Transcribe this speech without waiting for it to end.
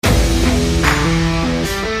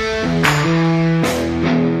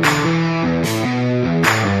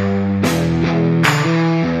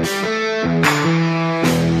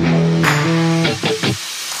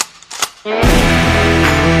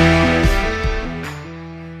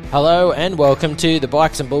Hello and welcome to the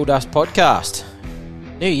Bikes and Bulldust podcast.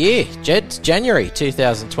 New year, Jed. It's January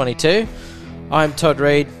 2022. I'm Todd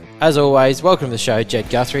Reed. As always, welcome to the show, Jed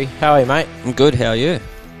Guthrie. How are you, mate? I'm good. How are you?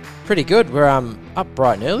 Pretty good. We're up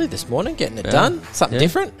bright and early this morning, getting it done. Something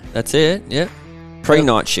different. That's it. Yeah.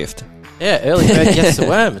 Pre-night shift. Yeah, early bird gets the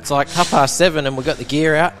worm. It's like 7:30 and we've got the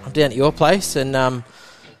gear out. I'm down at your place and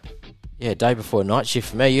day before night shift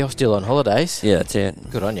for me. You're still on holidays. Yeah, that's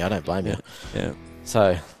it. Good on you. I don't blame you. Yeah.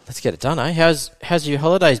 So let's get it done, eh? How's your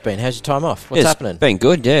holidays been? How's your time off? What's happening? It's been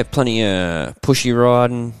good, yeah. Plenty pushy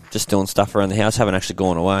riding, just doing stuff around the house. Haven't actually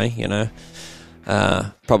gone away, you know.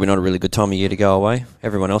 Probably not a really good time of year to go away.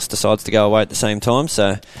 Everyone else decides to go away at the same time,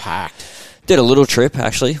 so... Packed. Did a little trip,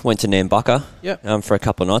 actually. Went to Nambucca for a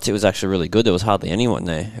couple of nights. It was actually really good. There was hardly anyone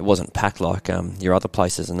there. It wasn't packed like your other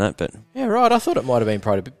places and that, but... Yeah, right. I thought it might have been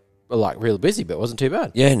probably real busy, but it wasn't too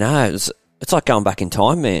bad. Yeah, no, it's like going back in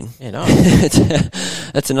time, man. Yeah, no.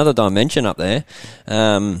 That's another dimension up there.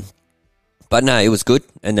 But no, it was good.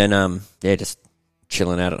 And then, just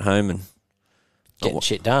chilling out at home and... Getting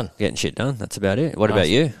shit done. That's about it. What about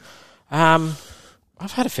you?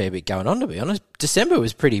 I've had a fair bit going on, to be honest. December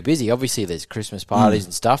was pretty busy. Obviously, there's Christmas parties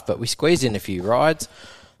and stuff, but we squeezed in a few rides.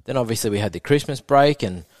 Then, obviously, we had the Christmas break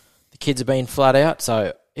and the kids have been flat out.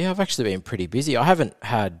 So, yeah, I've actually been pretty busy. I haven't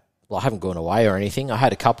gone away or anything. I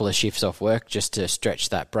had a couple of shifts off work just to stretch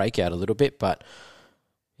that break out a little bit, but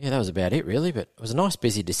yeah, that was about it really. But it was a nice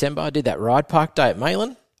busy December. I did that ride park day at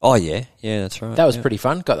Maitland. Oh yeah, that's right. That was pretty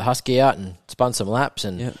fun. Got the Husky out and spun some laps,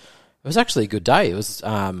 and it was actually a good day. It was.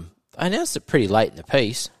 I announced it pretty late in the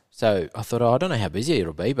piece, so I thought, I don't know how busy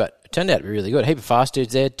it'll be, but it turned out to be really good. A heap of fast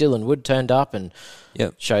dudes there. Dylan Wood turned up and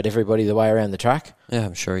showed everybody the way around the track. Yeah,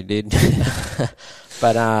 I'm sure he did.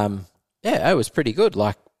 But it was pretty good.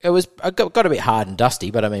 Like. It got a bit hard and dusty,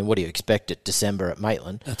 but I mean, what do you expect at December at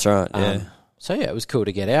Maitland? That's right, yeah. So, it was cool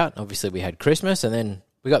to get out. Obviously, we had Christmas, and then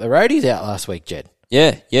we got the roadies out last week, Jed.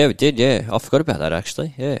 Yeah, we did, yeah. I forgot about that,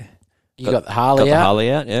 actually, yeah. You got the Harley out. Got the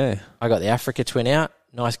Harley out, yeah. I got the Africa Twin out.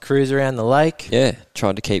 Nice cruise around the lake. Yeah,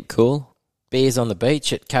 tried to keep cool. Beers on the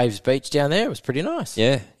beach at Caves Beach down there. It was pretty nice.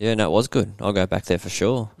 Yeah, no, it was good. I'll go back there for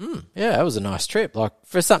sure. Yeah, that was a nice trip. Like,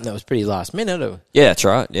 for something that was pretty last minute. Yeah, that's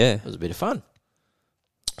right, yeah. It was a bit of fun.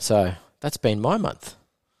 So... That's been my month.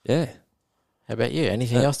 Yeah. How about you?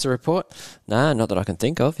 Anything else to report? Nah, not that I can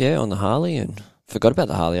think of. Yeah, on the Harley, and forgot about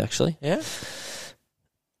the Harley, actually. Yeah.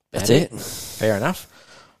 That's it. Fair enough.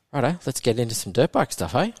 Righto, let's get into some dirt bike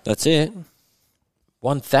stuff, eh? That's it.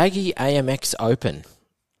 Wonthaggi AMX Open.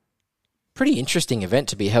 Pretty interesting event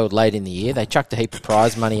to be held late in the year. They chucked a heap of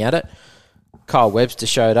prize money at it. Kyle Webster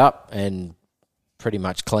showed up and pretty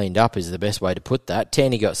much cleaned up is the best way to put that.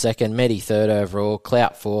 Tanny got second, Medi third overall,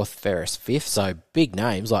 Clout fourth, Ferris fifth. So big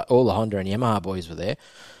names, like all the Honda and Yamaha boys were there.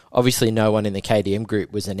 Obviously no one in the KTM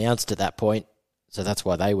group was announced at that point, so that's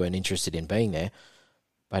why they weren't interested in being there.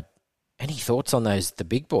 But any thoughts on the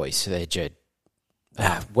big boys there, Jed?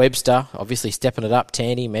 Webster, obviously stepping it up,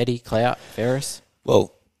 Tanny, Medi, Clout, Ferris.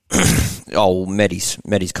 Well, Medi's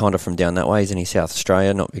kind of from down that way. He's in South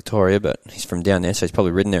Australia, not Victoria, but he's from down there, so he's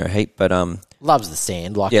probably ridden there a heap. But loves the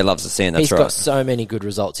sand. Loves the sand. That's right. He's got so many good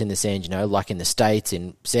results in the sand, like in the States,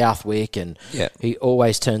 in Southwick, and he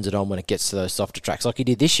always turns it on when it gets to those softer tracks. Like he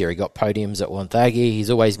did this year, he got podiums at Wonthaggi. He's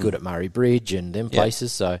always good at Murray Bridge and them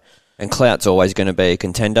places. So, and Clout's always going to be a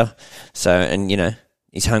contender. So, and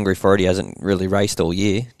he's hungry for it. He hasn't really raced all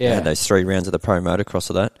year. Yeah, he had those 3 rounds of the pro motocross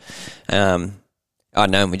of that. I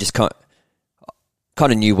know, we just kind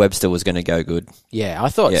of knew Webster was going to go good. Yeah, I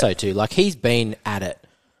thought so too. Like, he's been at it.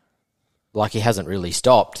 Like, he hasn't really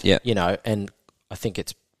stopped, and I think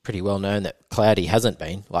it's pretty well known that Cloudy hasn't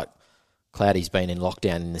been. Like, Cloudy's been in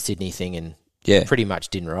lockdown in the Sydney thing and pretty much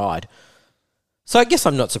didn't ride. So I guess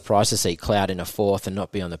I'm not surprised to see Cloud in a fourth and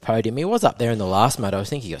not be on the podium. He was up there in the last moto. I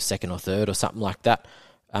think he got second or third or something like that.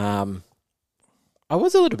 I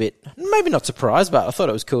was a little bit, maybe not surprised, but I thought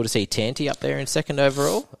it was cool to see Tanty up there in second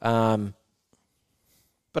overall.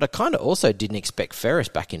 But I kind of also didn't expect Ferris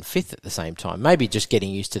back in fifth at the same time. Maybe just getting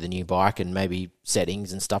used to the new bike and maybe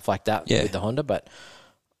settings and stuff like that with the Honda. But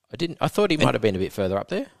I thought he might have been a bit further up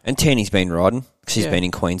there. And Tanty's been riding because he's been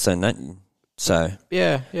in Queensland. So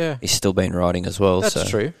yeah, he's still been riding as well. That's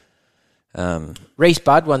true. Reese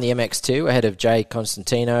Budd won the MX2 ahead of Jay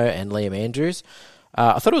Constantino and Liam Andrews.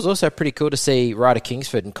 I thought it was also pretty cool to see Ryder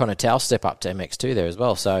Kingsford and Connor Towell step up to MX2 there as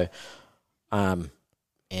well. So,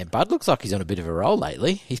 and Bud looks like he's on a bit of a roll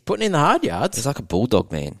lately. He's putting in the hard yards. He's like a bulldog,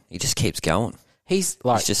 man. He just keeps going. He's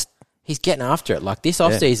getting after it. Like this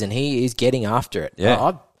off-season, he is getting after it.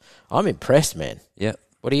 Yeah. I'm impressed, man. Yeah.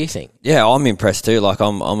 What do you think? Yeah, I'm impressed too. Like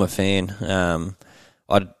I'm a fan.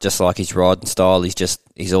 I just like his riding style.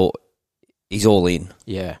 He's all in.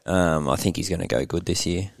 Yeah. I think he's going to go good this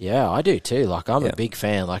year. Yeah, I do too. Like, I'm a big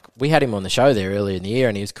fan. Like, we had him on the show there earlier in the year,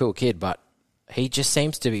 and he was a cool kid, but he just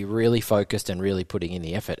seems to be really focused and really putting in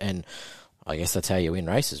the effort. And I guess that's how you win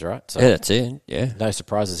races, right? So Yeah, that's it. Yeah. no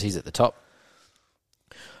surprises, he's at the top.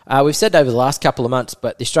 We've said over the last couple of months,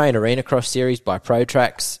 but the Australian Arena Cross Series by Pro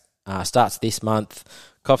Tracks starts this month.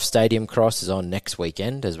 Coff Stadium Cross is on next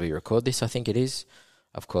weekend as we record this, I think it is.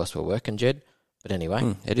 Of course, we're working, Jed. But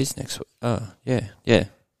anyway. It is next week. Oh, yeah. Yeah.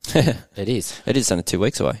 It is. It is only 2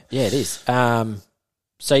 weeks away. Yeah, it is.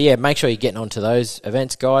 So, yeah, make sure you're getting onto those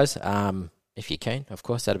events, guys. If you can, of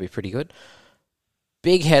course, that'll be pretty good.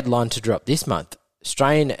 Big headline to drop this month.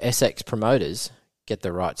 Australian SX promoters get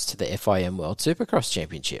the rights to the FIM World Supercross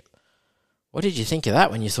Championship. What did you think of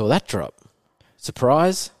that when you saw that drop?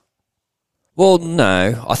 Surprise? Well,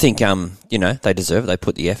 no. I think, they deserve it. They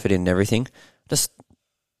put the effort in and everything.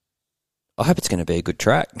 I hope it's going to be a good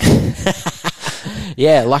track.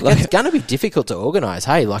 Yeah, like it's going to be difficult to organise,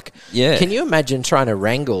 hey? Like, yeah. Can you imagine trying to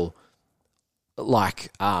wrangle,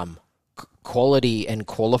 like, quality and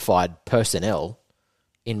qualified personnel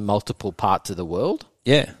in multiple parts of the world?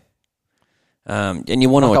 Yeah. And you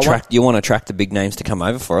want to attract the big names to come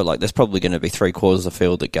over for it. Like, there's probably going to be 3/4 of the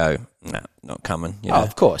field that go, no, not coming. You know? Oh,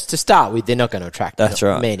 of course. To start with, they're not going to attract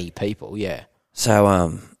right. many people, yeah. So,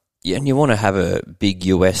 and you want to have a big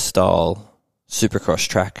US style Supercross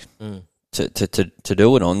track to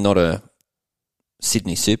do it on, not a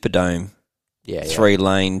Sydney Superdome,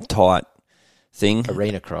 3-lane tight thing.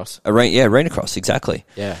 Arena Cross. Arena Cross, exactly.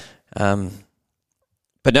 Yeah.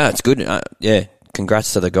 But no, it's good.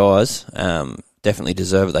 Congrats to the guys. Definitely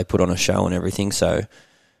deserve it. They put on a show and everything, so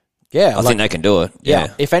yeah, I think they can do it.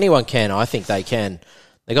 Yeah. If anyone can, I think they can.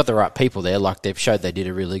 They got the right people there. Like, they've showed they did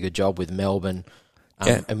a really good job with Melbourne.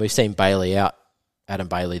 And we've seen Bailey out. Adam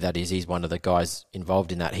Bailey, that is, he's one of the guys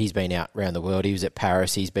involved in that. He's been out around the world. He was at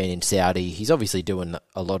Paris. He's been in Saudi. He's obviously doing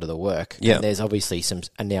a lot of the work. Yeah. And there's obviously some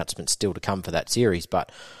announcements still to come for that series. But,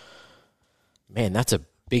 man, that's a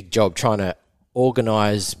big job trying to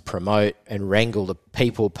organise, promote, and wrangle the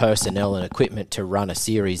people, personnel, and equipment to run a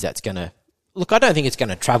series that's going to... Look, I don't think it's going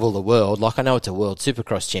to travel the world. Like, I know it's a World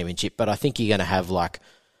Supercross Championship, but I think you're going to have, like,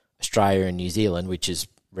 Australia and New Zealand, which is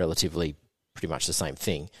relatively pretty much the same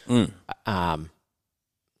thing.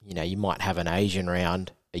 You might have an Asian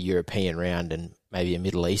round, a European round, and maybe a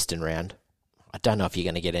Middle Eastern round. I don't know if you're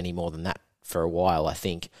going to get any more than that for a while, I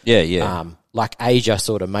think. Yeah. Like, Asia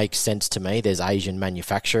sort of makes sense to me. There's Asian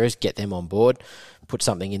manufacturers. Get them on board. Put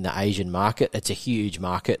something in the Asian market. It's a huge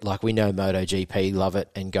market. Like, we know MotoGP love it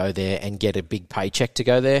and go there and get a big paycheck to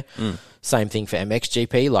go there. Same thing for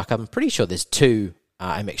MXGP. Like, I'm pretty sure there's 2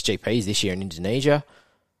 MXGPs this year in Indonesia.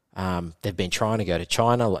 They've been trying to go to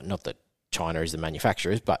China. Not that China is the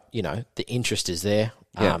manufacturers, but, the interest is there.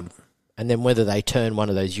 Yeah. And then whether they turn one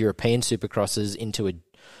of those European supercrosses into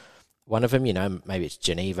one of them, maybe it's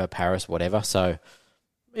Geneva, Paris, whatever. So,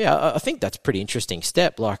 yeah, I think that's a pretty interesting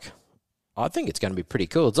step. Like, I think it's going to be pretty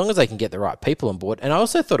cool as long as they can get the right people on board. And I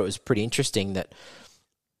also thought it was pretty interesting that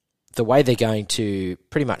the way they're going to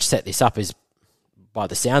pretty much set this up is, by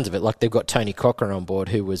the sounds of it, like, they've got Tony Cochran on board,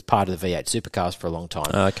 who was part of the V8 Supercars for a long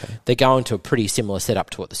time. Oh, okay. They're going to a pretty similar setup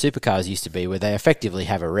to what the Supercars used to be, where they effectively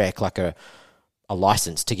have a rec, like a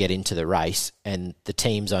license to get into the race, and the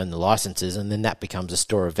teams own the licenses, and then that becomes a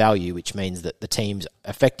store of value, which means that the teams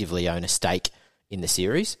effectively own a stake in the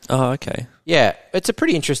series. Oh, okay. Yeah, it's a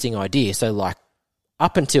pretty interesting idea. So, like,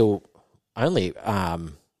 up until only...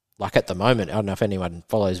 like, at the moment, I don't know if anyone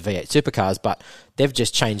follows V8 Supercars, but they've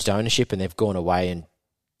just changed ownership and they've gone away and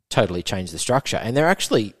totally changed the structure. And they're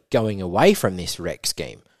actually going away from this rec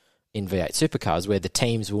scheme in V8 Supercars, where the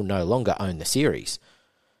teams will no longer own the series.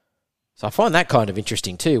 So I find that kind of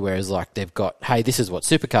interesting too, whereas, like, they've got, hey, this is what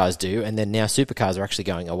Supercars do, and then now Supercars are actually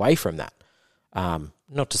going away from that.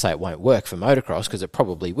 Not to say it won't work for motocross, because it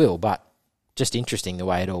probably will, but just interesting the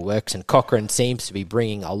way it all works. And Cochrane seems to be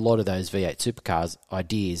bringing a lot of those V8 Supercars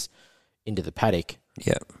ideas into the paddock.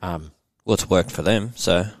 Yeah. Well, it's worked for them,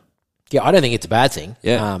 so... Yeah, I don't think it's a bad thing.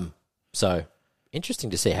 Yeah. So, interesting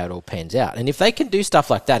to see how it all pans out. And if they can do stuff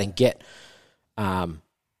like that and get,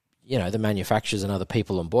 the manufacturers and other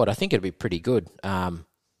people on board, I think it'd be pretty good. I'm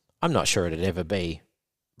not sure it'd ever be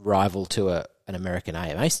rival to an American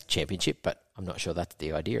AMA championship, but I'm not sure that's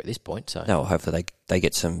the idea at this point. So no, hopefully they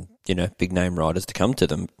get some, big name riders to come to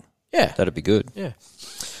them. Yeah. That'd be good. Yeah.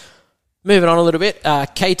 Moving on a little bit,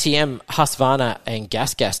 KTM, Husqvarna and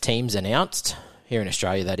Gas teams announced, here in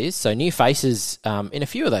Australia that is. So new faces in a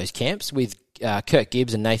few of those camps, with Kurt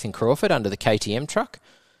Gibbs and Nathan Crawford under the KTM truck.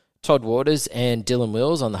 Todd Waters and Dylan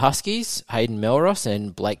Wills on the Huskies, Hayden Melross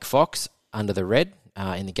and Blake Fox under the red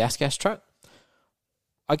in the Gas truck.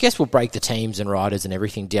 I guess we'll break the teams and riders and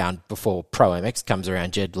everything down before Pro MX comes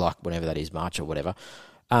around, Jed, like whenever that is, March or whatever.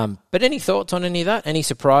 But any thoughts on any of that? Any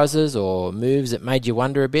surprises or moves that made you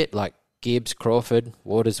wonder a bit, like Gibbs, Crawford,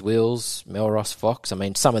 Waters, Wills, Melross, Fox? I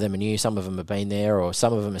mean, some of them are new, some of them have been there, or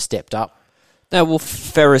some of them have stepped up. No, well,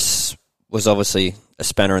 Ferris was obviously a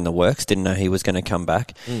spanner in the works. Didn't know he was going to come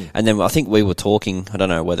back. And then I think we were talking, I don't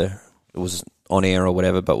know whether it was on air or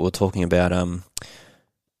whatever, but we were talking about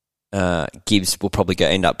Gibbs will probably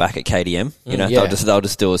end up back at KTM. They'll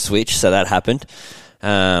just do a switch. So that happened.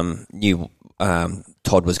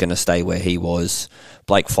 Todd was going to stay where he was.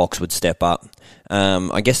 Blake Fox would step up.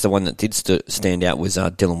 I guess the one that did stand out was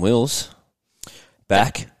Dylan Wills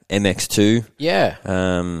back, MX2. Yeah.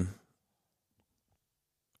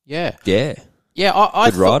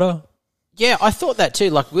 Good rider. Yeah, I thought that too.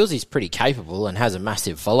 Like, Willsy's pretty capable and has a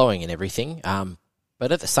massive following and everything.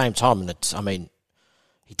 But at the same time,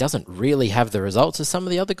 he doesn't really have the results of some of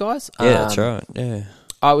the other guys. Yeah, that's right. Yeah.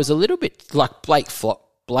 I was a little bit like Blake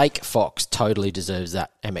Fox totally deserves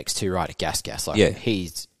that MX2 ride at Gas. Like,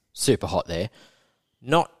 he's super hot there.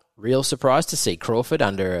 Not real surprised to see Crawford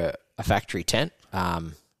under a factory tent.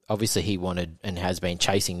 Obviously, he wanted and has been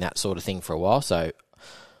chasing that sort of thing for a while. So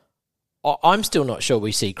I'm still not sure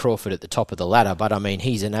we see Crawford at the top of the ladder, but I mean,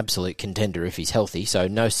 he's an absolute contender if he's healthy. So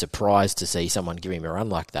no surprise to see someone give him a run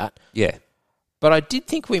like that. Yeah. But I did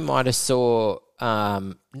think we might have saw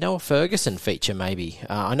Noah Ferguson feature maybe.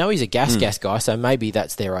 I know he's a gas guy, so maybe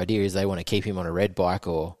that's their idea, is they want to keep him on a red bike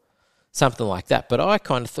or something like that. But I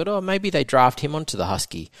kind of thought, maybe they draft him onto the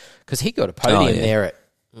Husky because he got a podium there at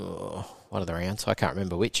one of the rounds. I can't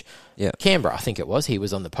remember which. Yeah. Canberra, I think it was. He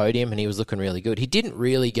was on the podium and he was looking really good. He didn't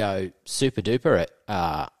really go super duper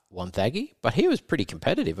at Wonthaggi, but he was pretty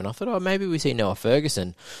competitive. And I thought, maybe we see Noah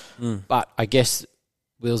Ferguson. But I guess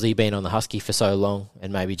Willsy being on the Husky for so long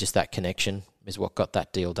and maybe just that connection is what got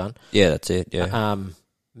that deal done. Yeah, that's it, yeah.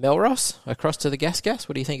 Melross across to the Gas.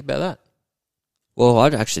 What do you think about that? Well, I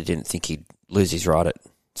actually didn't think he'd lose his ride at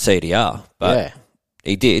CDR, but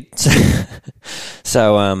he did.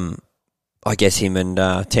 So I guess him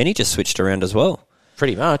and Tenny just switched around as well.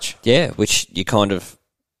 Pretty much. Yeah, which you kind of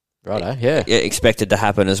expected to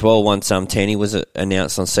happen as well once Tenny was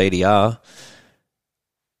announced on CDR.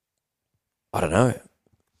 I don't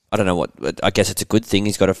know what. I guess it's a good thing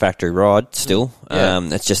he's got a factory ride still.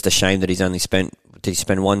 It's just a shame that he's only spent. Did he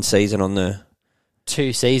spend one season on the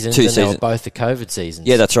 2 seasons? They were both the COVID seasons.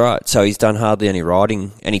 Yeah, that's right. So he's done hardly any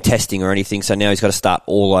riding, any testing or anything. So now he's got to start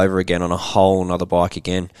all over again on a whole nother bike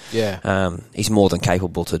again. Yeah. He's more than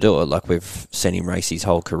capable to do it. Like, we've seen him race his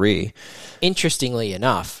whole career. Interestingly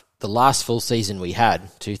enough, the last full season we had,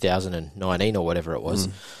 2019 or whatever it was,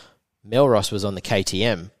 Melross was on the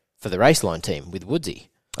KTM for the Raceline team with Woodsy.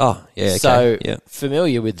 Oh, yeah, okay. So,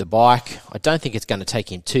 familiar with the bike. I don't think it's going to take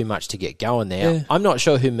him too much to get going there. Yeah. I'm not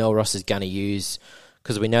sure who Melross is going to use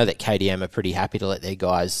because we know that KTM are pretty happy to let their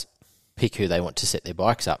guys pick who they want to set their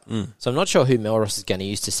bikes up. So I'm not sure who Melross is going to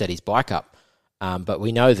use to set his bike up. But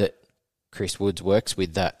we know that Chris Woods works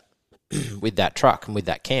with that with that truck and with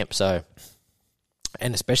that camp. So,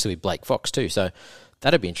 and especially with Blake Fox too. So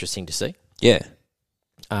that'd be interesting to see. Yeah.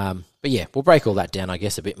 But yeah, we'll break all that down, I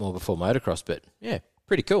guess, a bit more before motocross. But yeah,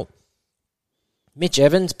 pretty cool. Mitch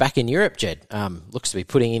Evans back in Europe, Jed. Looks to be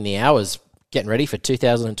putting in the hours, getting ready for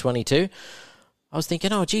 2022. I was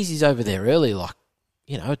thinking, he's over there early. Like,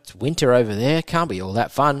 it's winter over there. Can't be all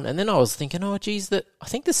that fun. And then I was thinking, I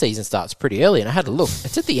think the season starts pretty early. And I had a look.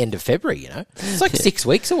 It's at the end of February, It's like 6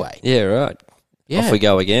 weeks away. Yeah, right. Yeah. Off we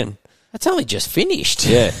go again. That's only just finished.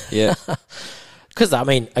 Yeah. Because,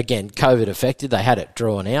 again, COVID affected. They had it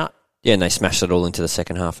drawn out. Yeah, and they smashed it all into the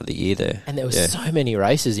second half of the year there. And there were so many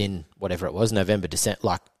races in whatever it was, November, December,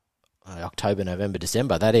 like October, November,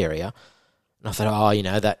 December, that area. And I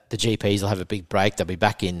thought, that the GPs will have a big break. They'll be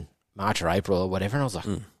back in March or April or whatever. And I was like,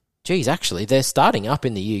 geez, actually, they're starting up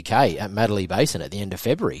in the UK at Madeley Basin at the end of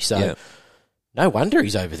February. So no wonder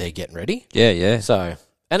he's over there getting ready. Yeah. So,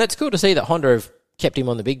 and it's cool to see that Honda have kept him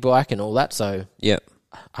on the big bike and all that. So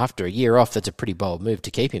after a year off, that's a pretty bold move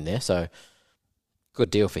to keep him there. So good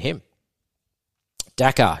deal for him.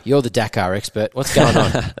 Dakar, you're the Dakar expert. What's going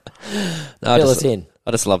on? Fill us in.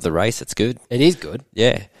 I just love the race. It's good. It is good.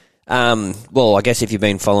 Yeah. Well, I guess if you've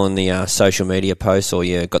been following the social media posts or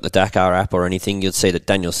you got the Dakar app or anything, you'll see that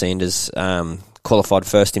Daniel Sanders qualified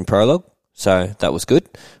first in prologue. So that was good.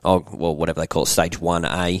 Oh, well, whatever they call it, stage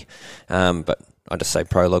 1A. But I just say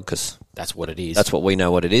prologue because that's what it is. That's what we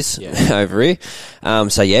know what it is over here.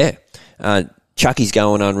 Chucky's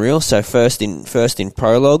going unreal. So first in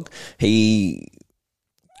prologue,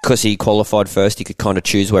 because he qualified first, he could kind of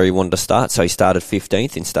choose where he wanted to start. So he started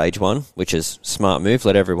 15th in stage 1, which is a smart move.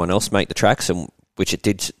 Let everyone else make the tracks, and which it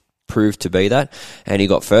did prove to be that. And he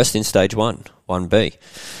got first in stage 1B.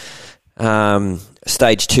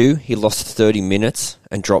 Stage 2, he lost 30 minutes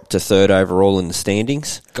and dropped to 3rd overall in the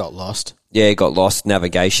standings. Got lost. Yeah, he got lost.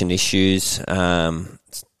 Navigation issues,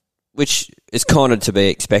 which is kind of to be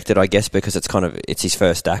expected, I guess, because it's his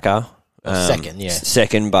first Dakar.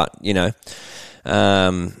 Second, but,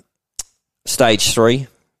 stage 3,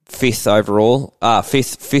 5th overall,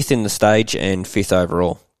 fifth in the stage and 5th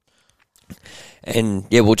overall. And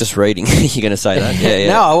yeah, well, just reading. You're going to say that? Yeah.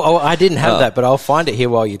 No, I didn't have that, but I'll find it here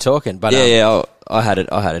while you're talking. But I had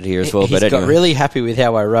it here as well. He's but anyway. Got really happy with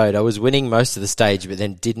how I rode. I was winning most of the stage, but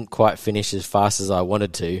then didn't quite finish as fast as I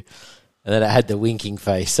wanted to. And then I had the winking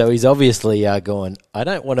face. So he's obviously going, I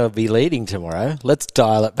don't want to be leading tomorrow. Let's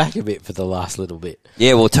dial it back a bit for the last little bit.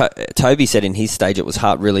 Yeah, well, Toby said in his stage it was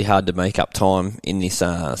really hard to make up time in this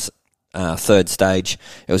third stage.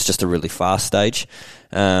 It was just a really fast stage.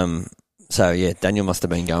 So, yeah, Daniel must have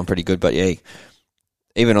been going pretty good. But, yeah,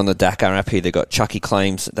 even on the Dakar app here, they got Chucky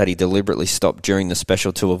claims that he deliberately stopped during the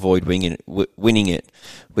special to avoid winning it,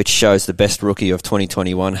 which shows the best rookie of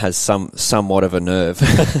 2021 has somewhat of a nerve.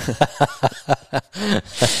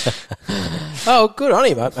 Oh, good on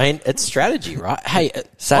him. I mean, it's strategy, right? Hey,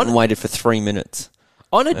 sat and waited for 3 minutes.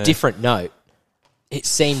 On a different note, it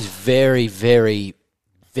seems very, very,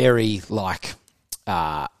 very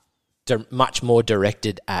much more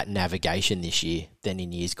directed at navigation this year than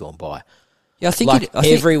in years gone by. Yeah, I think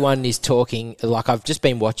everyone is talking. Like, I've just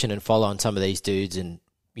been watching and following some of these dudes and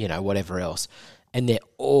whatever else, and they're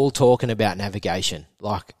all talking about navigation.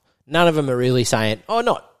 Like, none of them are really saying,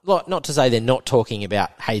 not to say they're not talking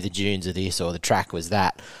about, hey, the dunes are this or the track was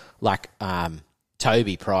that. Like,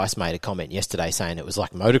 Toby Price made a comment yesterday saying it was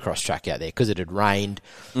like motocross track out there because it had rained,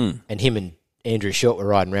 and him and Andrew Short were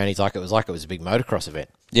riding around. He's like, it was a big motocross event.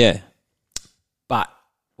 Yeah. But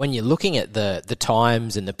when you're looking at the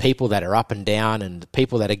times and the people that are up and down and the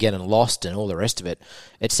people that are getting lost and all the rest of it,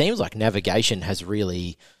 it seems like navigation has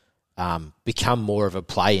really become more of a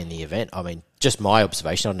play in the event. I mean, just my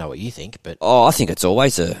observation. I don't know what you think, but I think it's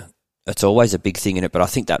always a big thing in it. But I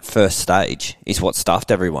think that first stage is what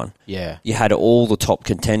stuffed everyone. Yeah, you had all the top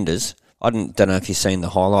contenders. I don't know if you've seen the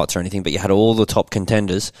highlights or anything, but you had all the top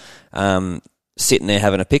contenders sitting there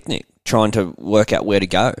having a picnic, trying to work out where to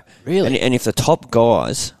go. Really? And if the top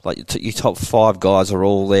guys, like your top 5 guys are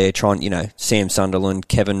all there trying, Sam Sunderland,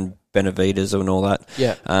 Kevin Benavides and all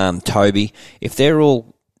that, Toby, if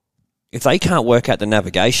they can't work out the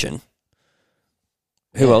navigation,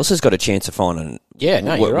 who else has got a chance of finding you're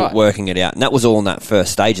right. working it out? And that was all in that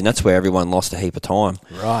first stage, and that's where everyone lost a heap of time.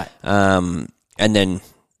 Right. And then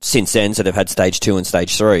since then, so they've had stage 2 and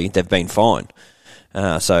stage 3, they've been fine.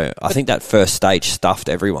 So I think that first stage stuffed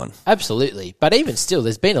everyone. Absolutely. But even still,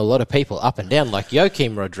 there's been a lot of people up and down, like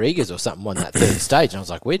Joaquim Rodriguez or something won that third stage. And I was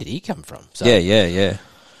like, where did he come from? So, yeah.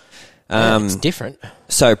 It's different.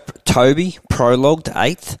 So Toby prologued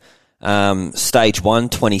 8th. Stage 1,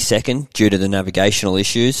 22nd, due to the navigational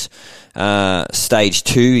issues. Stage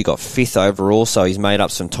 2, he got 5th overall, so he's made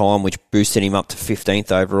up some time, which boosted him up to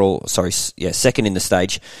 15th overall. Second in the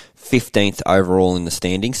stage, 15th overall in the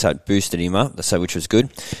standings, so it boosted him up, which was good.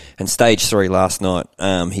 And stage 3 last night,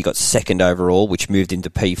 he got 2nd overall, which moved into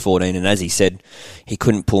P14, and as he said, he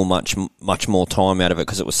couldn't pull much more time out of it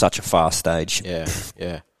because it was such a fast stage.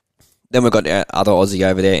 Yeah. Then we've got our other Aussie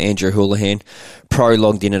over there, Andrew Houlihan,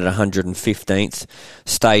 prologued in at 115th.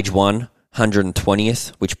 Stage 1, 120th,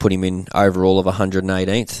 which put him in overall of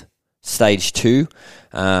 118th. Stage 2,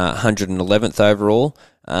 111th overall,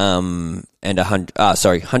 and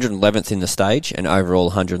 111th in the stage, and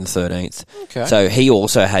overall 113th. Okay. So he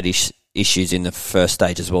also had issues in the first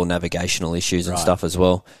stage as well, navigational issues and stuff as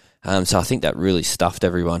well. So I think that really stuffed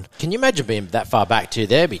everyone. Can you imagine being that far back too?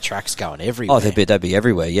 There'd be tracks going everywhere. Oh, they'd be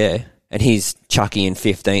everywhere, yeah. And he's Chucky in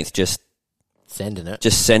 15th, just sending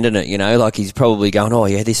it, like he's probably going, oh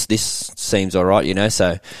yeah, this seems all right,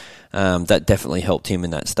 so that definitely helped him in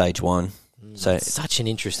that stage 1. So it's such an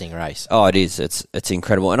interesting race. Oh, it is. It's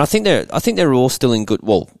incredible, and I think they're all still in good.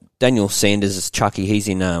 Well, Daniel Sanders is Chucky. He's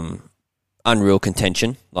in unreal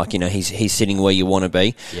contention. Like, he's sitting where you want to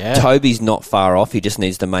be. Yeah. Toby's not far off. He just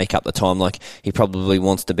needs to make up the time. Like, he probably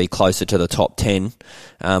wants to be closer to the top 10.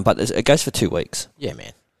 But it goes for 2 weeks. Yeah,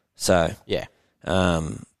 man. So yeah.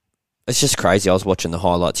 It's just crazy. I was watching the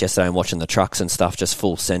highlights yesterday and watching the trucks and stuff, just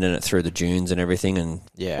full sending it through the dunes and everything. And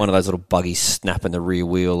one of those little buggies snapping the rear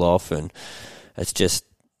wheel off, and it's just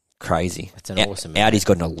crazy. That's an awesome. Audi's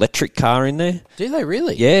got an electric car in there. Do they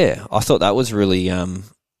really? Yeah, I thought that was really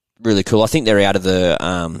really cool. I think they're out of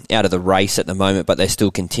the race at the moment, but they're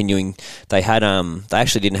still continuing. They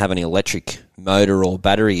actually didn't have any electric motor or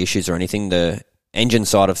battery issues or anything. The engine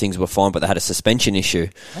side of things were fine, but they had a suspension issue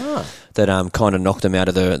that kind of knocked them out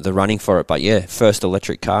of the running for it. But yeah, first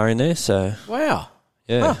electric car in there. So wow,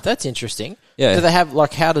 yeah, that's interesting. Yeah, do they have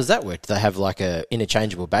how does that work? Do they have like a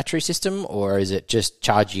interchangeable battery system, or is it just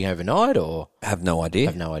charging overnight? Or have no idea.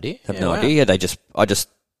 Have no idea. Yeah, I just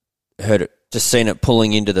heard it, just seen it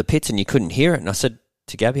pulling into the pits, and you couldn't hear it. And I said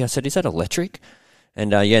to Gabby, is that electric?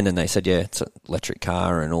 And and then they said, yeah, it's an electric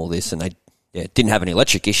car and all this, and they didn't have any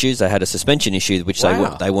electric issues. They had a suspension issue, which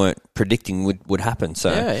they weren't predicting would happen.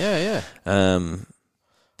 So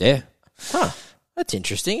Huh. That's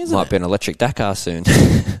interesting, isn't it? Might be an electric Dakar soon.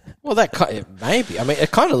 Well, maybe. I mean,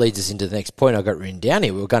 it kind of leads us into the next point I got written down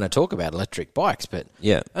here. We were going to talk about electric bikes, but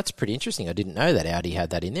that's pretty interesting. I didn't know that Audi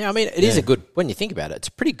had that in there. I mean, it is a good, when you think about it, it's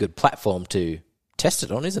a pretty good platform to test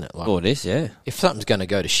it on, isn't it? Like, it is, yeah. If something's going to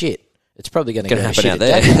go to shit, it's probably going to go to happen shit out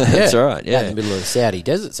there. That's right, yeah. Out in the middle of the Saudi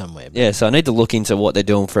desert somewhere. But. Yeah, so I need to look into what they're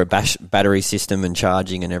doing for a battery system and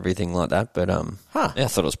charging and everything like that. But I thought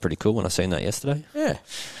it was pretty cool when I seen that yesterday. Yeah.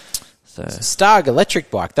 So Starg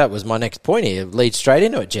electric bike, that was my next point here. Lead straight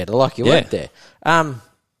into it, Jed. I like your work there.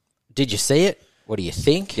 Did you see it? What do you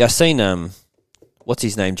think? Yeah, I seen what's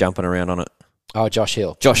his name jumping around on it? Oh, Josh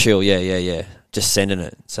Hill. Josh Hill, yeah. Just sending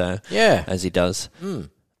it. So as he does.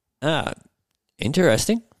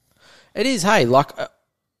 Interesting. It is, hey, like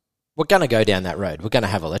we're going to go down that road. We're going to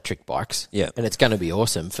have electric bikes. Yeah. And it's going to be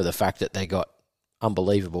awesome for the fact that they got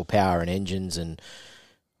unbelievable power and engines and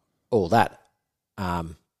all that.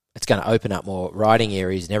 It's going to open up more riding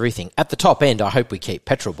areas and everything. At the top end, I hope we keep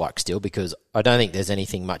petrol bikes still, because I don't think there's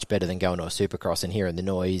anything much better than going to a supercross and hearing the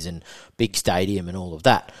noise and big stadium and all of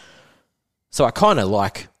that. So I kind of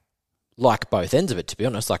like both ends of it, to be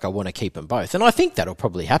honest. Like, I want to keep them both. And I think that'll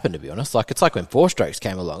probably happen, to be honest. Like, it's like when 4-strokes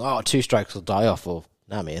came along. Oh, 2-strokes will die off. Well,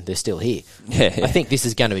 no, man, they're still here. Yeah. I think this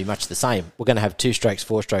is going to be much the same. We're going to have 2-strokes,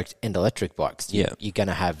 4-strokes, and electric bikes. Yeah. You're going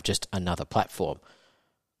to have just another platform.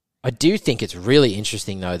 I do think it's really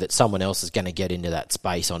interesting, though, that someone else is going to get into that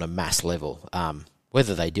space on a mass level.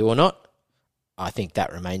 Whether they do or not, I think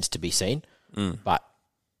that remains to be seen. But,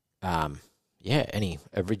 any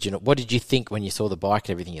original... What did you think when you saw the bike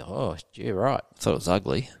and everything? You're right. I thought it was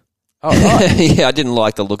ugly. Oh, right. Yeah, I didn't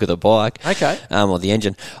like the look of the bike. Okay. Or the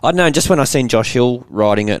engine. I don't know, just when I seen Josh Hill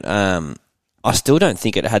riding it, I still don't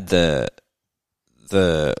think it had the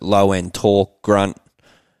low-end torque grunt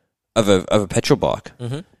of a petrol bike.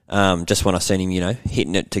 Mm-hmm. Just when I seen him,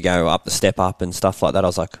 hitting it to go up the step up and stuff like that, I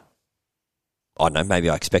was like, I don't know, maybe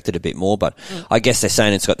I expected a bit more, but I guess they're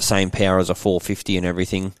saying it's got the same power as a 450 and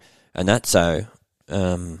everything and that, so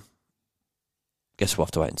guess we'll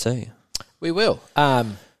have to wait and see. We will. I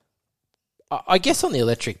guess on the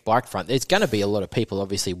electric bike front, there's going to be a lot of people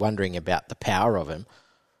obviously wondering about the power of them.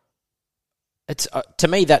 It's to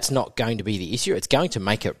me, that's not going to be the issue. It's going to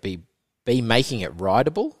make it be making it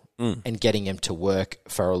rideable. And getting them to work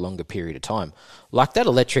for a longer period of time. Like that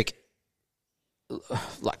electric,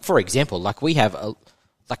 like for example, like we have,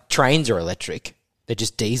 like trains are electric. They're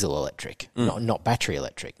just diesel electric, not battery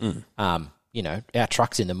electric. Our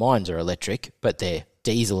trucks in the mines are electric, but they're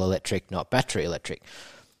diesel electric, not battery electric.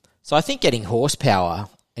 So I think getting horsepower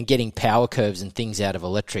and getting power curves and things out of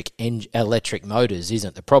electric motors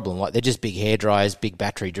isn't the problem. Like they're just big hair dryers, big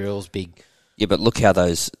battery drills, big... Yeah, but look how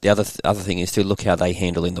the other thing is too, look how they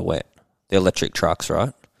handle in the wet. The electric trucks,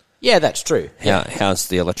 right? Yeah, that's true. How's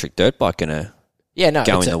the electric dirt bike going to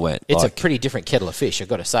go in the wet? It's a pretty different kettle of fish, I've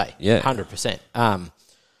got to say. Yeah. 100%.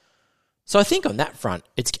 So I think on that front,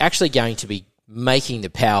 it's actually going to be making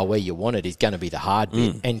the power where you want it is going to be the hard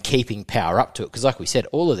bit and keeping power up to it. Because like we said,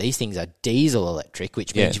 all of these things are diesel electric,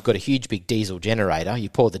 which means you've got a huge big diesel generator. You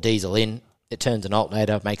pour the diesel in, it turns an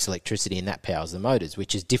alternator, makes electricity, and that powers the motors,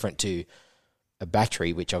 which is different to a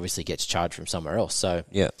battery, which obviously gets charged from somewhere else. So,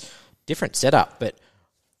 different setup. But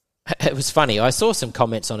it was funny. I saw some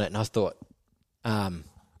comments on it, and I thought,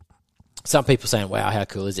 some people saying, wow, how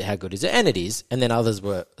cool is it? How good is it? And it is. And then others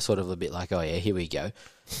were sort of a bit like, oh, yeah, here we go.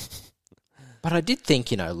 But I did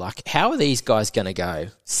think, like, how are these guys going to go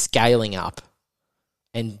scaling up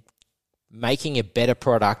and making a better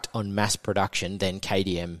product on mass production than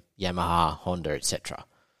KTM, Yamaha, Honda, etc.?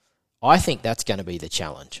 I think that's going to be the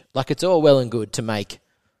challenge. Like, it's all well and good to make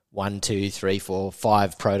 1, 2, 3, 4,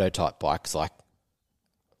 5 prototype bikes. Like,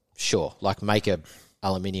 sure, like make a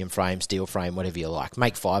aluminium frame, steel frame, whatever you like.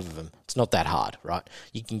 Make 5 of them. It's not that hard, right?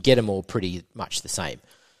 You can get them all pretty much the same.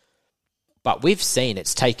 But we've seen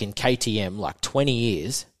it's taken KTM like 20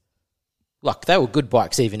 years Look, they were good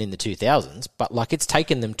bikes even in the 2000s, but like it's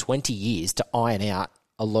taken them 20 years to iron out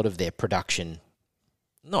a lot of their production,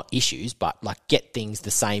 not issues, but like get things the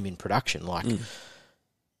same in production, like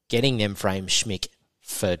getting them frames schmick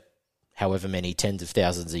for however many tens of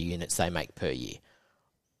thousands of units they make per year.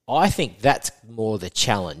 I think that's more the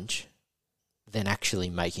challenge than actually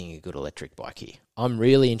making a good electric bike here. I'm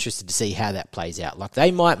really interested to see how that plays out. Like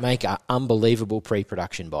they might make an unbelievable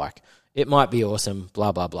pre-production bike. It might be awesome,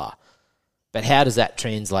 blah, blah, blah. But how does that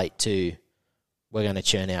translate to we're going to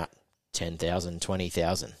churn out 10,000,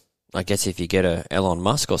 20,000? I guess if you get a Elon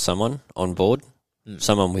Musk or someone on board,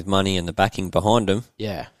 someone with money and the backing behind them,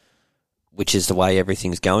 yeah, which is the way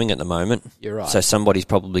everything's going at the moment. You're right. So somebody's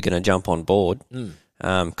probably going to jump on board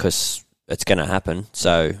because it's going to happen.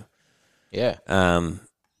 So yeah,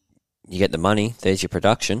 you get the money, there's your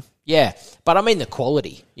production. Yeah, but I mean the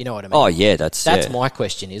quality, you know what I mean? Oh, yeah, that's my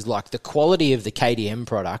question is, like, the quality of the KTM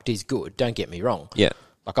product is good, don't get me wrong. Yeah.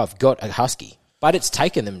 Like, I've got a Husky, but it's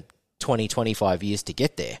taken them 20, 25 years to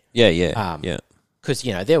get there. Yeah, yeah. Because,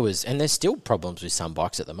 you know, there's still problems with some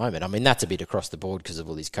bikes at the moment. I mean, that's a bit across the board because of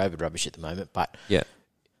all this COVID rubbish at the moment, but yeah,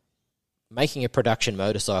 making a production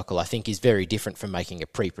motorcycle, I think, is very different from making a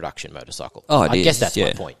pre-production motorcycle. Oh, I guess that's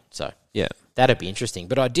my point, so... Yeah. That'd be interesting.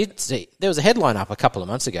 But I did see, there was a headline up a couple of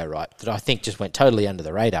months ago, right, that I think just went totally under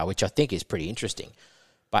the radar, which I think is pretty interesting.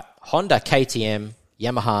 But Honda, KTM,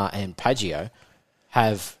 Yamaha and Piaggio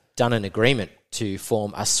have done an agreement to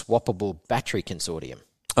form a swappable battery consortium.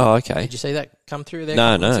 Oh, okay. Did you see that come through there?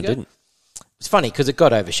 No, I didn't. It's funny because it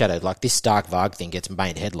got overshadowed. Like this Stark Varg thing gets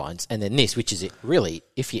main headlines, and then this, which is it really,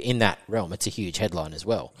 if you're in that realm, it's a huge headline as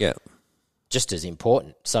well. Yeah. Just as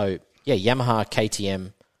important. So, yeah, Yamaha,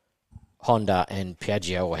 KTM, Honda and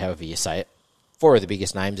Piaggio, or however you say it, four of the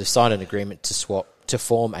biggest names, have signed an agreement to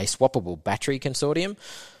form a swappable battery consortium.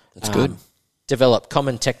 That's good. Develop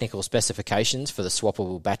common technical specifications for the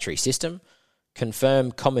swappable battery system,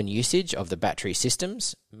 confirm common usage of the battery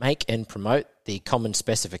systems, make and promote the common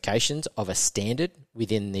specifications of a standard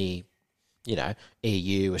within the,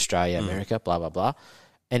 EU, Australia, America, blah, blah, blah,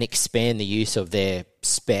 and expand the use of their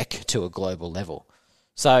spec to a global level.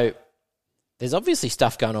 So there's obviously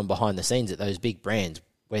stuff going on behind the scenes at those big brands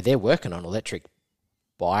where they're working on electric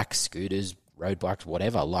bikes, scooters, road bikes,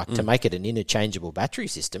 whatever, to make it an interchangeable battery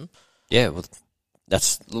system. Yeah, well,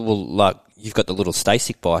 like you've got the little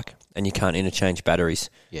Stasic bike and you can't interchange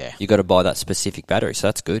batteries. Yeah. You've got to buy that specific battery, so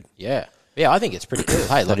that's good. Yeah. Yeah, I think it's pretty cool.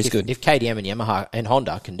 Hey, look, good. If KTM and Yamaha and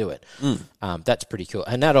Honda can do it, that's pretty cool.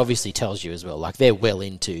 And that obviously tells you as well, like they're well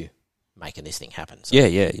into making this thing happen. So.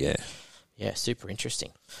 Yeah. Yeah, super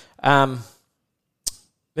interesting.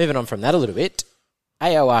 Moving on from that a little bit,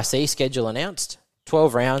 AORC schedule announced.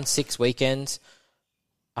 12 rounds, 6 weekends,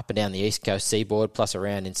 up and down the East Coast seaboard, plus a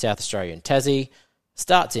round in South Australia and Tassie.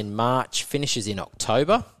 Starts in March, finishes in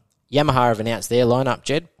October. Yamaha have announced their lineup,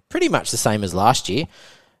 Jed, pretty much the same as last year.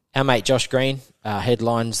 Our mate Josh Green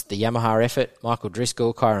headlines the Yamaha effort. Michael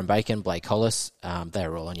Driscoll, Kyron Bacon, Blake Hollis, they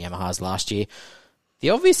were all on Yamahas last year.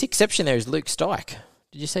 The obvious exception there is Luke Stike.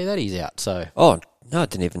 Did you see that? He's out. So. Oh, no, I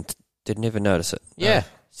didn't even notice it. Yeah. No.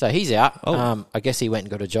 So he's out. Oh. I guess he went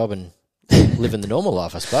and got a job and living the normal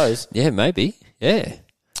life, I suppose. Yeah, maybe. Yeah.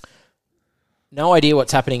 No idea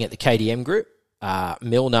what's happening at the KTM group.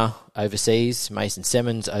 Milner overseas, Mason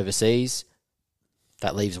Semmons overseas.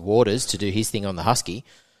 That leaves Waters to do his thing on the Husky.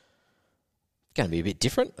 It's going to be a bit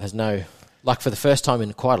different. There's no, for the first time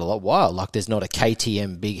in quite a while, there's not a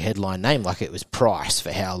KTM big headline name. Like it was Price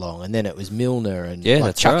for how long, and then it was Milner, and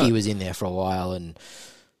Chucky was in there for a while, and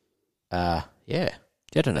I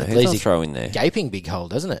don't know who they'll throw in there. Gaping big hole,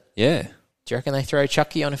 doesn't it? Yeah. Do you reckon they throw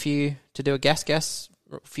Chucky on a few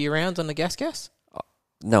rounds on the gas?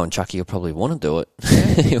 No, and Chucky will probably want to do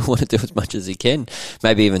it. He'll want to do as much as he can.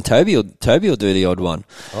 Maybe even Toby will do the odd one.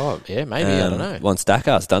 Oh, yeah, maybe. I don't know. Once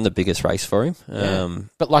Dakar's done the biggest race for him. Yeah.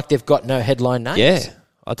 But they've got no headline names. Yeah.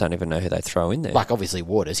 I don't even know who they throw in there. Obviously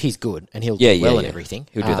Waters, he's good and he'll do well and everything.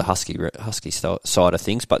 He'll do the Husky side of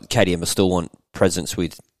things, but KTM will still want presence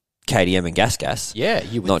with KTM and Gas. Yeah,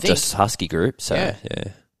 you would not think. just Husky group. So yeah.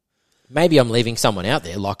 Maybe I'm leaving someone out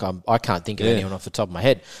there. I can't think of anyone off the top of my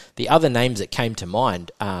head. The other names that came to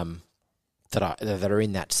mind that are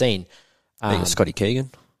in that scene, Scotty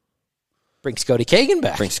Keegan. Bring Scotty Keegan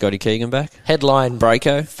back. Headline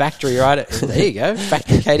Braco. Factory rider. There you go.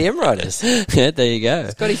 Factory KTM riders. Yeah, there you go.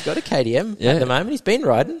 Scotty's got a KTM at the moment. He's been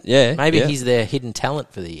riding. Yeah. Maybe he's their hidden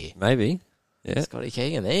talent for the year. Maybe. Yeah. Scotty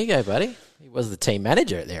Keegan. There you go, buddy. He was the team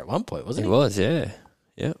manager there at one point, wasn't he? He was, yeah.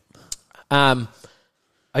 Yep.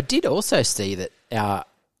 I did also see that our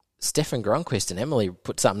Stefan Gronquist and Emily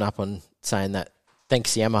put something up on saying that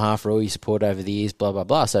thanks Yamaha for all your support over the years, blah, blah,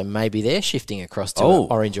 blah. So maybe they're shifting across to an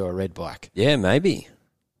orange or a red bike. Yeah, maybe.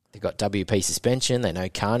 They've got WP suspension. They know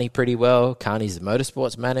Carney pretty well. Carney's the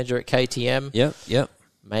motorsports manager at KTM. Yep.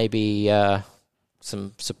 Maybe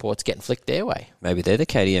some support's getting flicked their way. Maybe they're the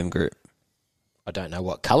KTM group. I don't know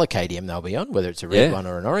what colour KTM they'll be on, whether it's a red one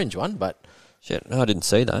or an orange one, but... Shit, no, I didn't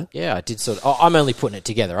see that. Yeah, I did sort of... I'm only putting it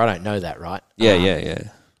together. I don't know that, right? Yeah.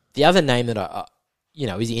 The other name that I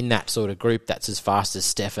is in that sort of group that's as fast as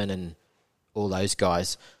Stefan and all those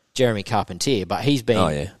guys, Jeremy Carpentier, but he's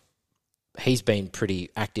been pretty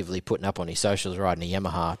actively putting up on his socials riding a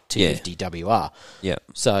Yamaha 250 WR. Yeah.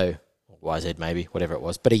 So, YZ maybe, whatever it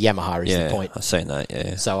was, but a Yamaha is the point. I've seen that,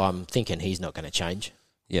 yeah. So I'm thinking he's not going to change.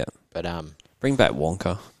 Yeah. But bring back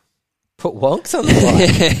Wonka. Put Wonks on the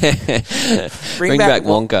bike. Bring back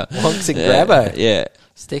Wonka. Wonks and Grabber. Yeah.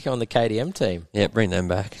 Stick on the KTM team. Yeah, bring them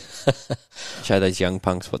back. Show those young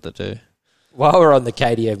punks what to do. While we're on the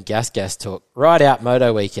KTM gas talk, Ride Out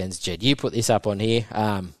Moto Weekends, Jed, you put this up on here.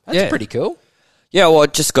 That's pretty cool. Yeah, well,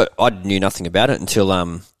 I knew nothing about it until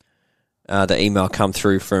the email come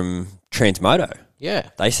through from Transmoto. Yeah.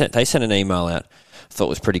 They sent an email out. Thought it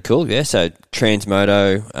was pretty cool, yeah. So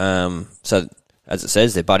Transmoto, so as it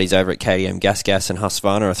says, their buddies over at KTM Gas and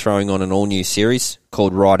Husqvarna are throwing on an all-new series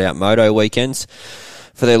called Ride Out Moto Weekends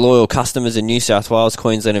for their loyal customers in New South Wales,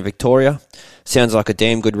 Queensland and Victoria. Sounds like a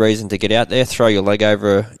damn good reason to get out there, throw your leg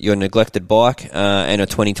over your neglected bike and a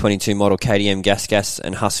 2022 model KTM Gas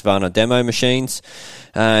and Husqvarna demo machines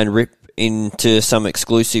and rip into some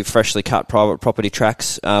exclusive, freshly cut private property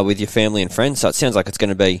tracks with your family and friends. So it sounds like it's going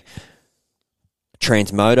to be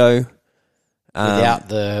Transmoto. Without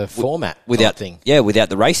the format thing. Yeah, without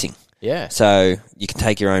the racing. Yeah. So you can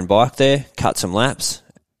take your own bike there, cut some laps,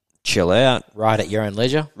 chill out. Ride at your own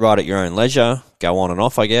leisure. Go on and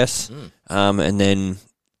off, I guess. And then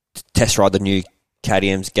test ride the new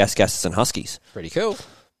KTM's Gas and Huskies. Pretty cool.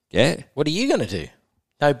 Yeah. What are you going to do?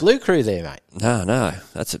 No Blue Crew there, mate. No.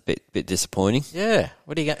 That's a bit disappointing. Yeah.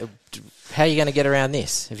 How are you going to get around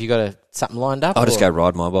this? Have you got something lined up? I'll just go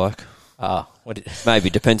ride my bike. Oh,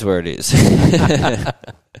 maybe, depends where it is.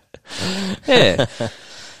 Yeah.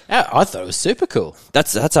 I thought it was super cool.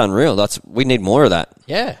 That's unreal. We need more of that.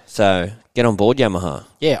 Yeah. So get on board, Yamaha.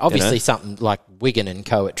 Yeah, obviously something like Wigan and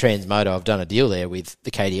Co at Transmoto have done a deal there with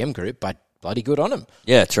the KTM group, but bloody good on them.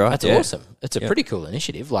 Yeah, that's right. That's awesome. It's a pretty cool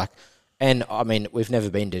initiative. And I mean, we've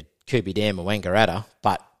never been to Kubi Dam or Wangaratta,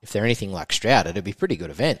 but if they're anything like Stroud, it'd be a pretty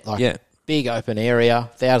good event. Big open area,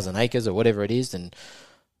 1,000 acres or whatever it is, and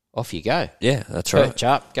off you go. Yeah, that's right. Perch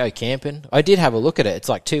up, go camping. I did have a look at it. It's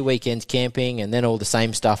like 2 weekends camping and then all the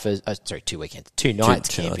same stuff as... 2 weekends. 2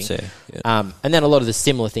 nights camping. Nights, yeah. And then a lot of the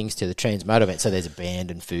similar things to the Transmoto event. So there's a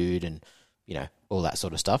band and food and, all that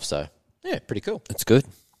sort of stuff. So, yeah, pretty cool. That's good.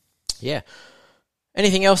 Yeah.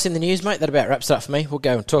 Anything else in the news, mate? That about wraps it up for me. We'll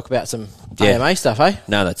go and talk about some AMA stuff, eh?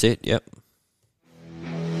 No, that's it. Yep.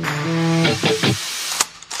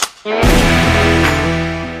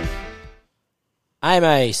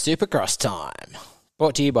 AMA Supercross time.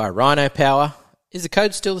 Brought to you by Rhino Power. Is the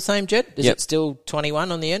code still the same, Jed? Is it still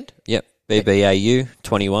 21 on the end? Yep. BBAU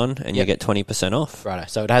 21 and you get 20% off. Righto.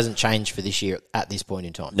 So it hasn't changed for this year at this point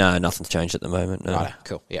in time? No, nothing's changed at the moment. No. Righto.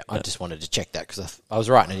 Cool. Yeah, I just wanted to check that because I was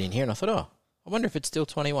writing it in here and I thought, I wonder if it's still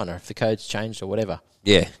 21 or if the code's changed or whatever.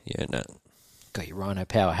 Yeah, no. Got your Rhino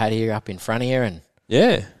Power hat here up in front of you and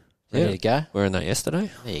ready to go. Wearing that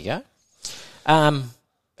yesterday. There you go.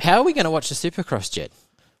 How are we going to watch the Supercross, Jed?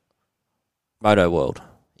 Moto World.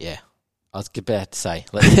 Yeah. I was about to say,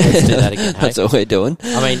 let's do that again. Hey? That's what we're doing.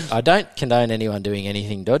 I mean, I don't condone anyone doing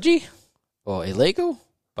anything dodgy or illegal,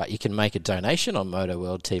 but you can make a donation on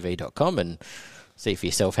motoworldtv.com and see for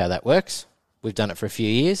yourself how that works. We've done it for a few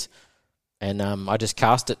years, and I just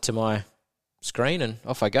cast it to my screen and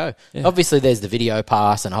off I go. Yeah. Obviously, there's the video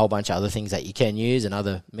pass and a whole bunch of other things that you can use and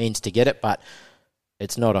other means to get it, but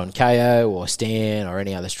it's not on KO or Stan or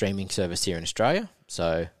any other streaming service here in Australia.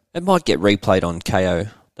 So it might get replayed on KO.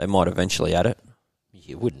 They might eventually add it.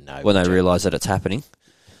 You wouldn't know. When they realise that it's happening.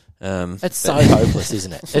 It's so hopeless,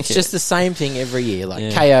 isn't it? It's just the same thing every year.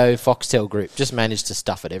 KO, Foxtel Group, just manage to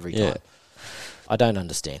stuff it every time. I don't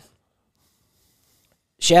understand.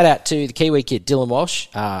 Shout out to the Kiwi kid, Dylan Walsh.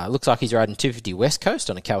 Looks like he's riding 250 West Coast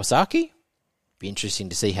on a Kawasaki. Be interesting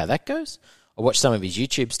to see how that goes. I watched some of his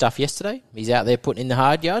YouTube stuff yesterday. He's out there putting in the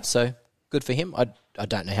hard yard, so good for him. I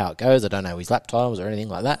don't know how it goes. I don't know his lap times or anything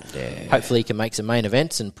like that. Yeah. Hopefully he can make some main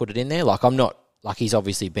events and put it in there. He's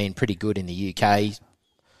obviously been pretty good in the UK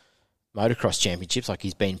motocross championships.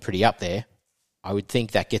 He's been pretty up there. I would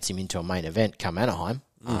think that gets him into a main event come Anaheim.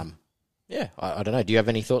 I don't know. Do you have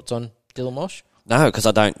any thoughts on Dylan Walsh? No, because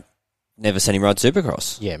I don't never seen him ride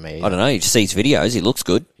Supercross. Yeah, me either. I don't know. You just see his videos. He looks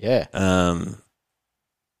good. Yeah.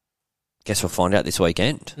 Guess we'll find out this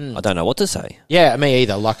weekend. I don't know what to say. Yeah, me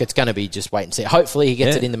either. Like, it's going to be just wait and see. Hopefully he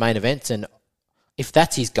gets it in the main events, and if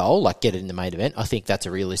that's his goal, like get it in the main event, I think that's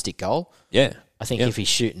a realistic goal. Yeah. I think if he's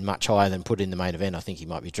shooting much higher than put it in the main event, I think he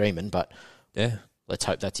might be dreaming, but let's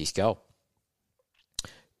hope that's his goal.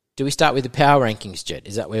 Do we start with the power rankings, Jed?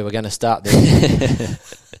 Is that where we're going to start there?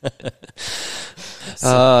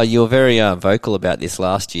 You were very vocal about this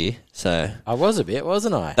last year, so I was a bit,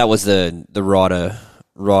 wasn't I? that was the rider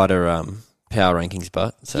power rankings,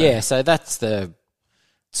 but so. Yeah, so that's the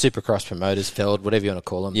Supercross Promoters Feld, whatever you want to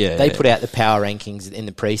call them. Yeah, they put out the power rankings in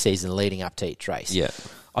the preseason leading up to each race. Yeah,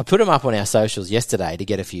 I put them up on our socials yesterday to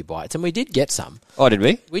get a few bites, and we did get some. Oh, did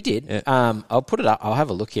we? We did. Yeah. I'll put it up. I'll have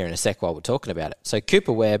a look here in a sec while we're talking about it. So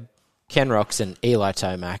Cooper Webb, Ken Roxon, Eli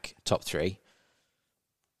Tomac, top 3.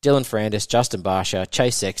 Dylan Ferrandis, Justin Barsha,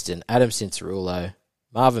 Chase Sexton, Adam Cincerulo,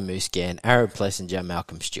 Marvin Muscan, Aaron Plessinger,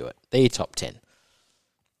 Malcolm Stewart. They're your top 10.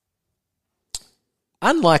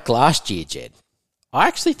 Unlike last year, Jed, I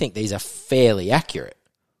actually think these are fairly accurate.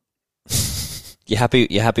 You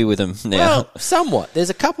happy with them now? Well, somewhat. There's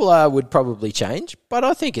a couple I would probably change, but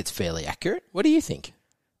I think it's fairly accurate. What do you think?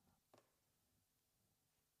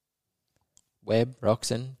 Webb,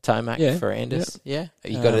 Roxon, Tomac, Ferrandis. Yeah?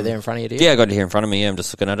 You got it there in front of you, do you? Yeah, I got it here in front of me. Yeah, I'm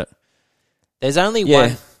just looking at it. There's only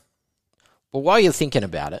one. But while you're thinking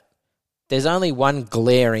about it, there's only one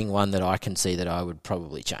glaring one that I can see that I would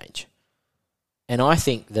probably change. And I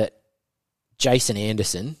think that Jason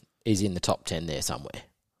Anderson is in the top 10 there somewhere.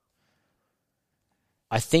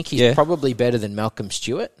 I think he's probably better than Malcolm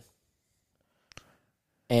Stewart.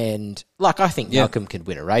 And, I think Malcolm could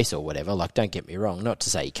win a race or whatever. Don't get me wrong. Not to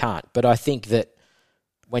say he can't. But I think that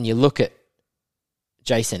when you look at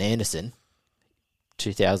Jason Anderson,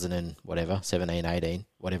 2000 and whatever, 17, 18,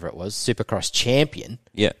 whatever it was, Supercross champion,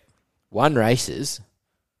 won races,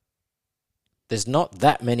 there's not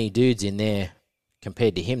that many dudes in there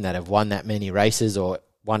compared to him that have won that many races or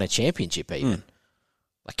won a championship even.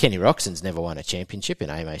 Kenny Roxon's never won a championship in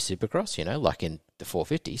AMA Supercross, in the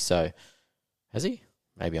 450. So, has he?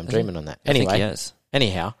 Maybe I'm dreaming on that. Anyway, I think he has.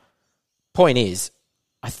 Anyhow, point is,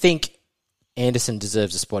 I think Anderson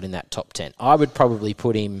deserves a spot in that top 10. I would probably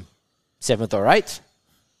put him 7th or 8th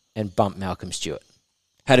and bump Malcolm Stewart.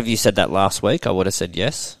 Had you said that last week, I would have said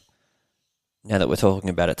yes. Now that we're talking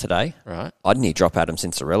about it today, right? I'd need to drop Adam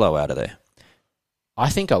Cincerillo out of there. I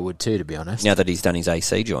think I would too, to be honest. Now that he's done his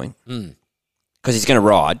AC joint. Because he's going to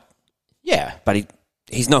ride. Yeah. But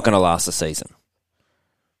he's not going to last the season.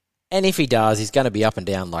 And if he does, he's going to be up and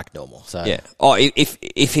down like normal. So yeah. Oh,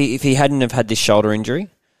 if he hadn't have had this shoulder injury,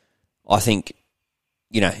 I think,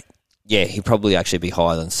 he'd probably actually be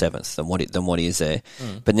higher than 7th than what he is there.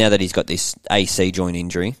 But now that he's got this AC joint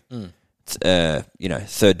injury,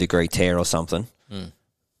 3rd degree tear or something,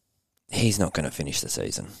 he's not going to finish the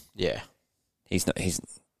season. Yeah.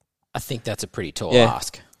 I think that's a pretty tall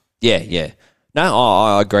ask. Yeah. No,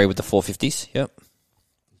 I agree with the 450s. Yep.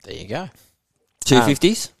 There you go.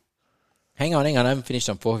 250s? Hang on. I haven't finished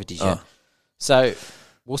on 450s yet. So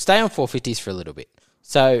we'll stay on 450s for a little bit.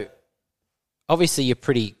 So obviously you're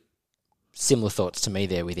pretty similar thoughts to me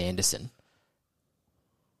there with Anderson.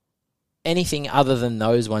 Anything other than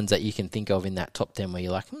those ones that you can think of in that top 10 where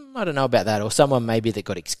you're like, I don't know about that, or someone maybe that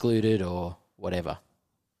got excluded or whatever?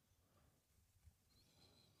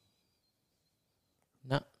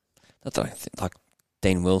 No. That's like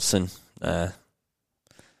Dean Wilson,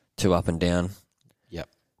 2 up and down. Yep.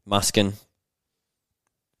 Muskin,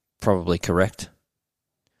 probably correct.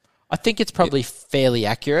 I think it's probably fairly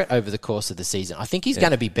accurate over the course of the season. I think he's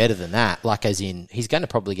going to be better than that, as in he's going to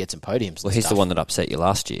probably get some podiums. Well, he's the one that upset you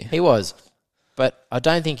last year. He was. But I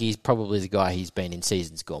don't think he's probably the guy he's been in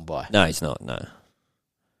seasons gone by. No, he's not, no.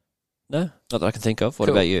 No, not that I can think of. What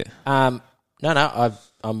about you? No,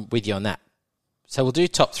 I'm with you on that. So we'll do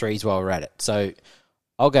top 3s while we're at it. So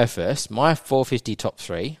I'll go first. My 450 top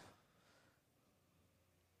 3,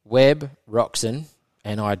 Webb, Roxon,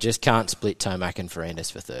 and I just can't split Tomac and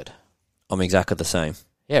Ferrandis for 3rd. I'm exactly the same.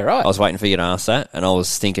 Yeah, right. I was waiting for you to ask that, and I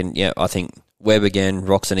was thinking, I think Webb again,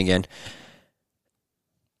 Roxon again.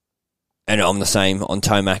 And I'm the same on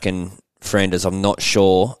Tomac and Ferrandis. I'm not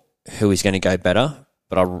sure who is going to go better,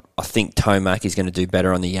 but I think Tomac is going to do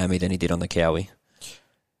better on the Yami than he did on the Cowie.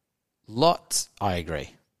 I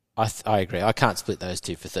agree. I agree. I can't split those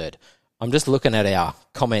two for 3rd. I'm just looking at our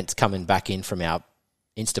comments coming back in from our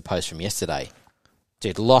Insta post from yesterday.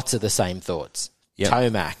 Dude, lots of the same thoughts. Yep.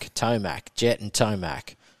 Tomac, Jet and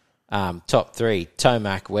Tomac. Top 3,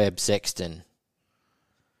 Tomac, Webb, Sexton.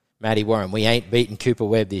 Matty Warren, we ain't beating Cooper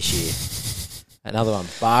Webb this year. Another one,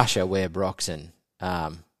 Barsha, Webb, Roxon,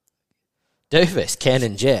 Doofus, Ken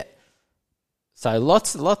and Jet. So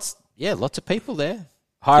lots of people there.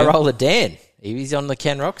 High roller Dan, he's on the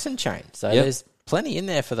Ken Roxon chain. So there's plenty in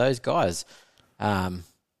there for those guys. JP,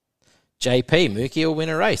 Mookie will win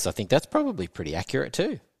a race. I think that's probably pretty accurate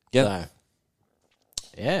too. Yeah. So,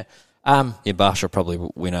 yeah. Barsha will probably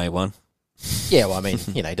win A1. Yeah, well, I mean,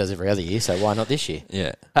 he does every other year, so why not this year?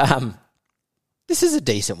 Yeah. This is a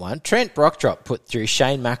decent one. Trent Brockdrop put through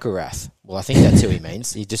Shane McElrath. Well, I think that's who he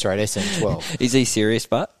means. He just wrote SM12. Is he serious,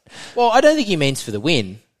 but? Well, I don't think he means for the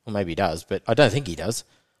win. Or maybe he does, but I don't think he does.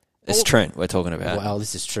 It's Trent we're talking about. Well,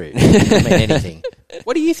 this is true. I mean anything.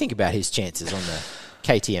 What do you think about his chances on the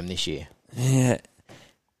KTM this year? Yeah.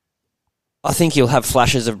 I think he'll have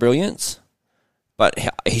flashes of brilliance, but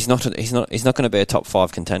he's not going to be a top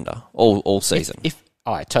 5 contender all season.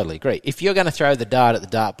 I totally agree. If you're going to throw the dart at the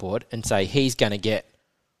dartboard and say he's going to get...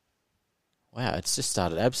 Wow, it's just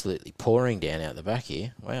started absolutely pouring down out the back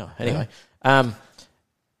here. Wow. Anyway,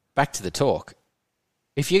 back to the talk.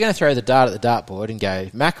 If you're going to throw the dart at the dartboard and go,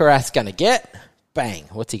 McElrath's going to get, bang,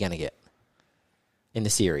 what's he going to get in the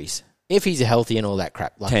series? If he's healthy and all that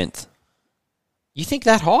crap. 10th. You think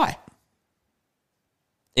that high?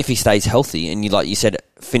 If he stays healthy and, like you said,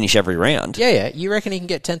 finish every round. Yeah. You reckon he can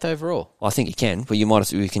get 10th overall? Well, I think he can, but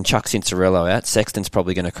we can chuck Cincerello out. Sexton's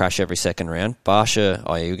probably going to crash every second round.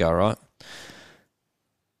 Barsha, you go right.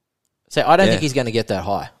 So I don't think he's going to get that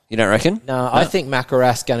high. You don't reckon? No, I think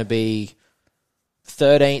McElrath's going to be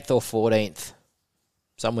 13th or 14th,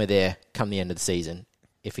 somewhere there come the end of the season.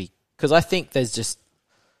 Because I think there's just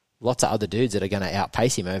lots of other dudes that are going to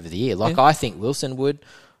outpace him over the year. I think Wilson would.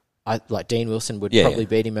 Dean Wilson would probably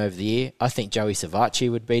beat him over the year. I think Joey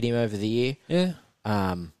Savacci would beat him over the year. Yeah.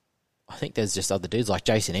 I think there's just other dudes like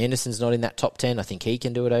Jason Anderson's not in that top 10. I think he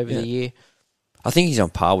can do it over the year. I think he's on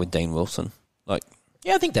par with Dean Wilson.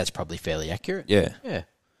 Yeah, I think that's probably fairly accurate. Yeah.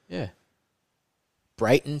 Yeah.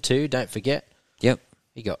 Brayton too, don't forget. Yep.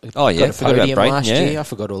 He got a forgot about podium Brayton, last year. I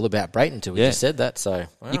forgot all about Brayton until we just said that. So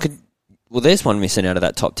wow. There's one missing out of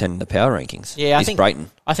that top 10 in the power rankings. Yeah, I think Brayton.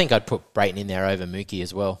 I think I'd put Brayton in there over Mookie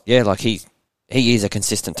as well. Yeah, he is a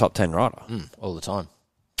consistent top 10 rider. All the time.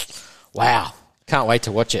 Wow. Can't wait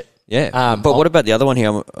to watch it. Yeah. But what about the other one here?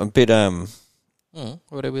 I'm a bit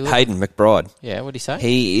what are we looking? Hayden McBride. Yeah, what did he say?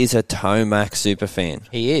 He is a Tomac super fan.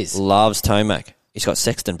 He is. Loves Tomac. He's got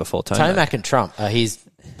Sexton before Tomac. Tomac and Trump are his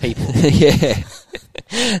people. Yeah.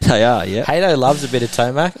 They are, yeah. Hato loves a bit of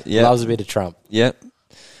Tomac, loves a bit of Trump. Yep.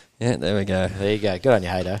 Yeah, there we go. There you go. Good on you,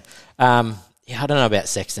 Hato. I don't know about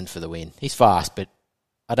Sexton for the win. He's fast, but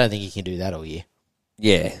I don't think he can do that all year.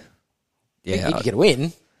 Yeah. Yeah. He can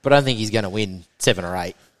win, but I don't think he's going to win 7 or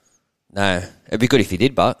 8. No. It'd be good if he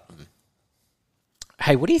did, but...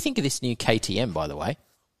 Hey, what do you think of this new KTM, by the way?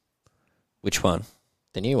 Which one?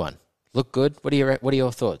 The new one. Look good. What are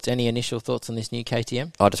your thoughts? Any initial thoughts on this new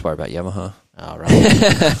KTM? I just worry about Yamaha. Oh,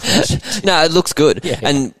 right. No, it looks good. Yeah.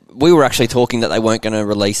 And we were actually talking that they weren't going to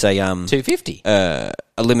release a 250. A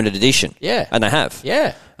limited edition. Yeah. And they have.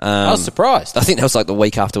 Yeah. I was surprised. I think that was the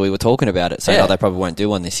week after we were talking about it, saying, they probably won't do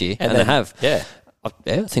one this year. And they have. Yeah. I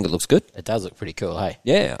think it looks good. It does look pretty cool, hey?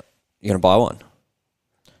 Yeah. You going to buy one?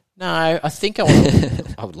 No, I think I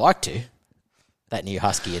would like to. That new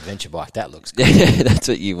Husky adventure bike, that looks good. Yeah, that's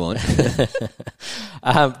what you want.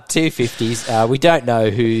 250s. We don't know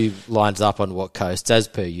who lines up on what coasts, as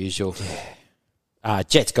per usual.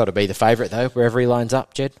 Jet's got to be the favourite, though, wherever he lines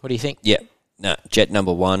up. Jed, what do you think? Yeah. No, Jet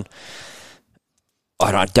number 1.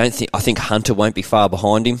 I think Hunter won't be far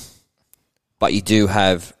behind him, but you do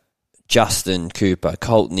have Justin Cooper,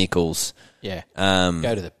 Colt Nichols. Yeah.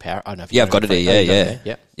 Go to the power. I don't know if I've got it there.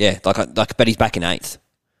 Yeah. Yeah. But he's back in 8th.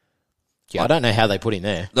 Yeah, I don't know how they put him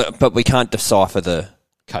there. But we can't decipher the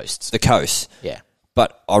coasts. The coasts. Yeah.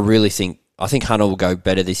 But I think Hunter will go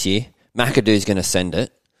better this year. McAdoo's going to send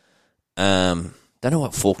it. Don't know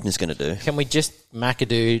what Faulkner's going to do. Can we just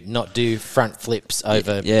McAdoo not do front flips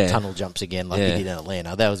over tunnel jumps again like he did in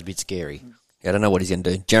Atlanta? That was a bit scary. Yeah, I don't know what he's going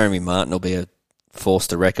to do. Jeremy Martin will be a force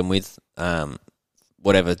to reckon with,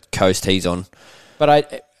 whatever coast he's on.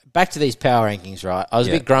 But back to these power rankings, right? I was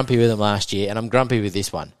a bit grumpy with them last year, and I'm grumpy with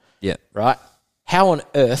this one. Yeah. Right? How on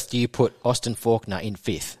earth do you put Austin Faulkner in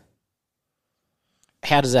 5th?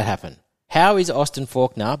 How does that happen? How is Austin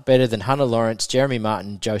Faulkner better than Hunter Lawrence, Jeremy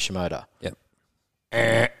Martin, Joe Shimoda? Yep.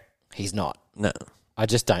 He's not. No. I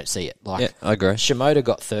just don't see it. I agree. Shimoda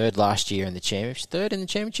got 3rd last year in the championship. 3rd in the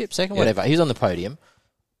championship? 2nd? Whatever. He was on the podium.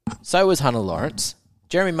 So was Hunter Lawrence.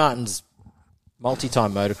 Jeremy Martin's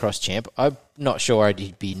multi-time motocross champ. I'm not sure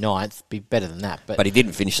he'd be 9th, be better than that. But he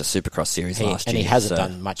didn't finish the Supercross series last year. And he hasn't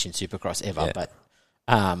done much in Supercross ever. Yeah. But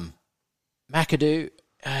McAdoo,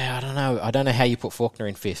 I don't know. I don't know how you put Faulkner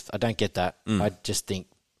in fifth. I don't get that. I just think,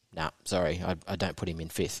 sorry, I don't put him in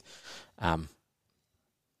fifth.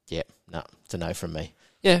 It's a no from me.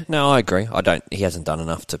 Yeah, no, I agree. He hasn't done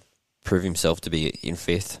enough to prove himself to be in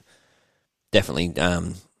fifth. Definitely,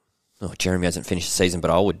 Jeremy hasn't finished the season,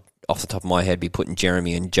 but I would, off the top of my head, be putting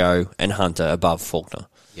Jeremy and Joe and Hunter above Faulkner.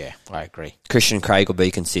 Yeah, I agree. Christian Craig will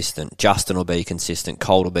be consistent. Justin will be consistent.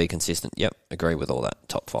 Colt will be consistent. Yep, agree with all that.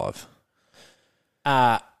 Top 5.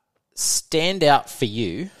 Stand out for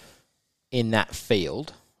you in that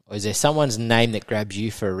field, or is there someone's name that grabs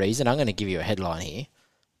you for a reason? I'm going to give you a headline here,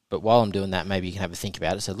 but while I'm doing that, maybe you can have a think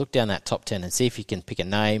about it. So look down that top 10 and see if you can pick a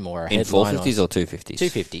name or a headline. In 450s or 250s?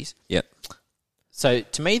 250s. Yep. So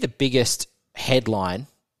to me, the biggest headline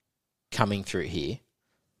coming through here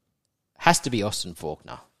has to be Austin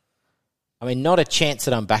Faulkner. I mean, not a chance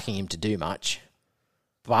that I'm backing him to do much,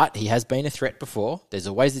 but he has been a threat before. There's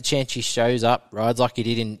always the chance he shows up, rides like he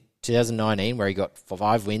did in 2019, where he got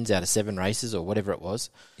 5 wins out of 7 races or whatever it was.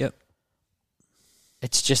 Yep.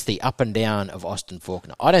 It's just the up and down of Austin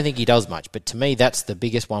Faulkner. I don't think he does much, but to me, that's the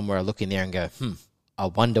biggest one where I look in there and go, I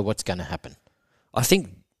wonder what's going to happen. I think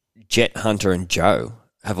Jet, Hunter and Joe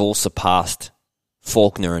have all surpassed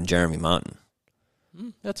Faulkner and Jeremy Martin.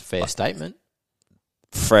 That's a fair statement.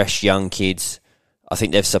 Fresh, young kids. I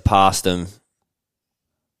think they've surpassed them.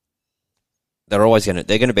 They're going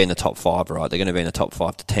to be in the top 5, right? They're going to be in the top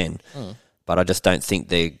 5 to 10. But I just don't think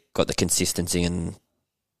they've got the consistency and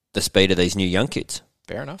the speed of these new young kids.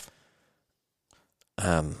 Fair enough.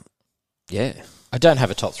 Yeah. I don't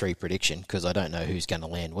have a top 3 prediction because I don't know who's going to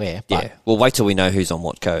land where. But yeah. We'll wait till we know who's on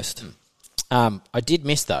what coast. I did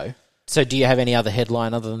miss, though. So do you have any other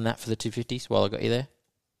headline other than that for the 250s while I got you there?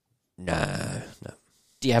 No.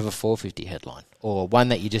 Do you have a 450 headline? Or one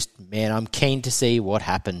that you just, I'm keen to see what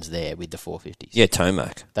happens there with the 450s? Yeah,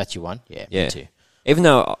 Tomac. That's your one? Yeah, me too. Even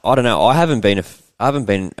though, I don't know, I haven't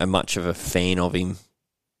been a much of a fan of him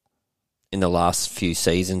in the last few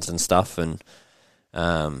seasons and stuff, and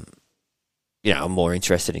I'm more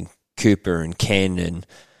interested in Cooper and Ken and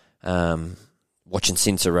watching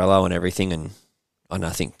Cincerello and everything, and I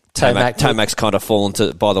think Tomac's kind of fallen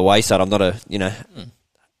by the wayside. I'm not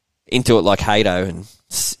into it like Hato and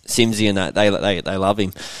Simsy and that. They love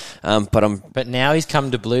him, but now he's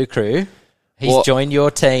come to Blue Crew. He's joined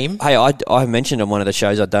your team. Hey, I mentioned on one of the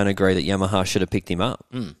shows I don't agree that Yamaha should have picked him up.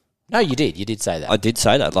 No, you did. You did say that. I did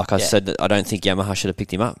say that. I said that I don't think Yamaha should have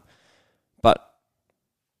picked him up. But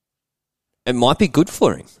it might be good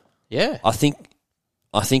for him. Yeah. I think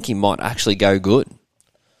he might actually go good.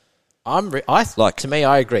 To me,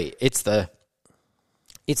 I agree. It's the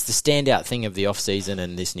standout thing of the off season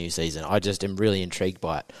and this new season. I just am really intrigued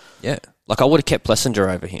by it. Yeah. I would have kept Plessinger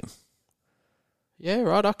over him. Yeah,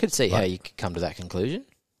 right. I could see how you could come to that conclusion.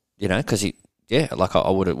 Because I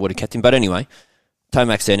would have kept him. But anyway,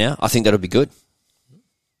 Tomac's there now. I think that'll be good.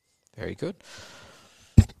 Very good.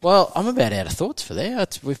 Well, I'm about out of thoughts for there.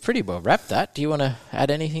 We've pretty well wrapped that. Do you want to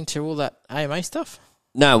add anything to all that AMA stuff?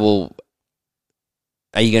 No, well,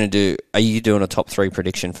 are you doing a top 3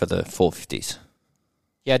 prediction for the 450s?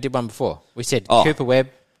 Yeah, I did one before. We said Cooper Webb,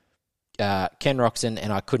 Ken Roxon,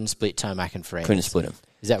 and I couldn't split Tomac and Ferrandis. Couldn't split them.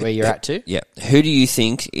 Is that where you're at too? Yeah. Who do you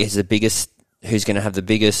think is who's going to have the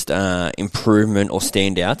biggest improvement or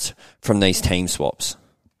standouts from these team swaps?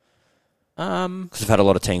 Because we've had a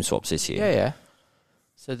lot of team swaps this year. Yeah.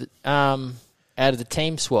 So, out of the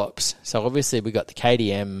team swaps, so obviously we got the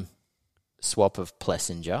KTM swap of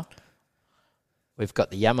Plessinger. We've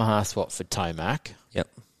got the Yamaha swap for Tomac. Yep.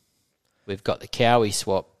 We've got the Cowie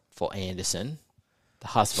swap for Anderson. The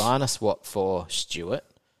Husqvarna swap for Stewart.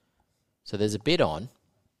 So there's a bit on.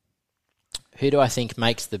 Who do I think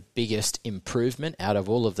makes the biggest improvement out of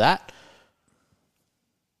all of that?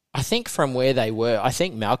 I think from where they were, I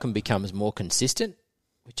think Malcolm becomes more consistent,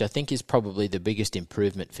 which I think is probably the biggest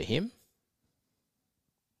improvement for him.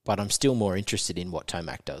 But I'm still more interested in what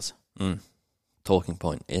Tomac does. Talking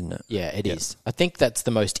point, isn't it? Yeah, it is. I think that's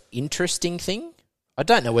the most interesting thing. I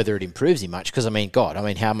don't know whether it improves him much because, how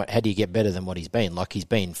do you get better than what he's been? He's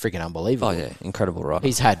been friggin' unbelievable. Oh, yeah, incredible, right?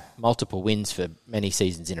 He's had multiple wins for many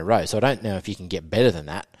seasons in a row, so I don't know if you can get better than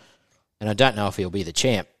that. And I don't know if he'll be the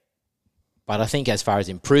champ. But I think as far as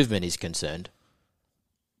improvement is concerned,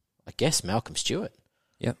 I guess Malcolm Stewart.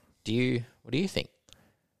 Yep. What do you think?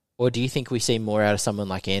 Or do you think we see more out of someone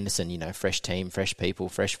like Anderson, fresh team, fresh people,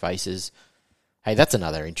 fresh faces? Hey, that's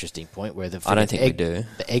another interesting point where I don't think we do.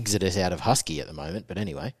 The exodus out of Husky at the moment, but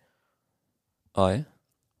anyway. Oh, yeah?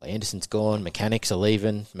 Anderson's gone, mechanics are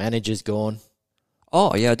leaving, manager's gone.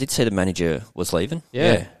 Oh, yeah, I did see the manager was leaving.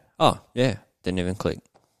 Yeah. Oh, yeah, didn't even click.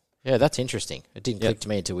 Yeah, that's interesting. It didn't click to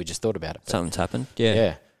me until we just thought about it. Something's happened.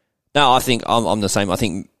 Yeah. No, I think I'm the same. I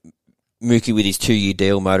think Mookie with his 2-year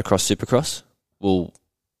deal, motocross, supercross, will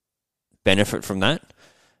benefit from that.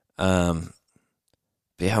 But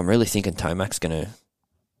yeah, I'm really thinking Tomac's going to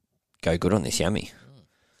go good on this Yummy.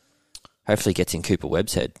 Hopefully gets in Cooper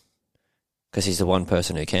Webb's head because he's the one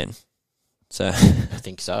person who can. So I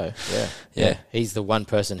think so, yeah. He's the one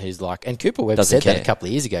person who's like... And Cooper Webb said that a couple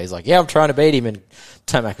of years ago. He's like, I'm trying to beat him. And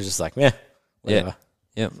Tomac was just like, whatever.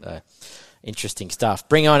 Yeah. So, interesting stuff.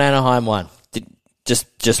 Bring on Anaheim 1.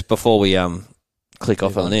 Just before we click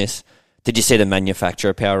off on this, did you see the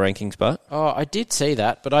manufacturer power rankings, Bart? Oh, I did see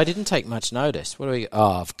that, but I didn't take much notice. What do we...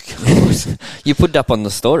 Oh, of course. You put it up on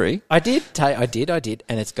the story. I did.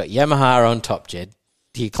 And it's got Yamaha on top, Jed.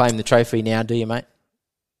 Do you claim the trophy now, do you, mate?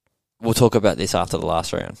 We'll talk about this after the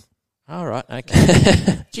last round. All right,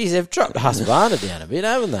 okay. Geez, they've dropped Husqvarna down a bit,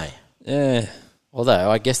 haven't they? Yeah. Although,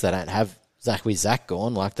 I guess they don't have... With Zach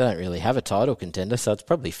gone, like, they don't really have a title contender, so it's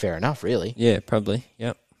probably fair enough, really. Yeah, probably.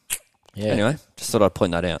 Yep. Yeah. Anyway, just thought I'd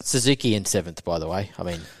point that out. Suzuki in 7th, by the way. I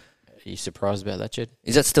mean, are you surprised about that, Jed?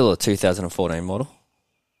 Is that still a 2014 model?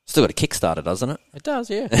 Still got a Kickstarter, doesn't it? It does,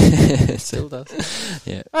 yeah. It still does.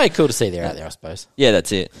 Yeah. Hey, cool to see they're out there, I suppose. Yeah,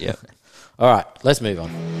 that's it. Yeah. All right, let's move on.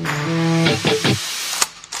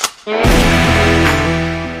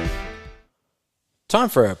 Time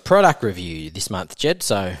for a product review this month, Jed.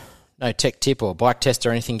 So no tech tip or bike test or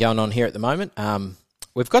anything going on here at the moment.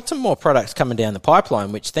 We've got some more products coming down the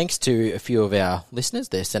pipeline, which thanks to a few of our listeners,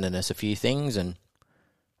 they're sending us a few things and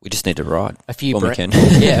we just need to ride a few when we can.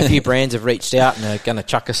 A few brands have reached out and are going to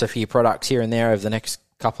chuck us a few products here and there over the next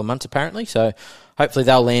couple of months apparently. So hopefully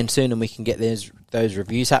they'll land soon and we can get those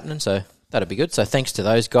reviews happening. So that'll be good. So thanks to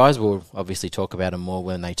those guys. We'll obviously talk about them more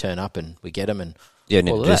when they turn up and we get them. And need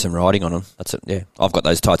to do some riding on them. That's it. Yeah, I've got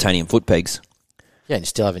those titanium foot pegs. Yeah, and you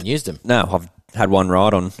still haven't used them. No, I've had one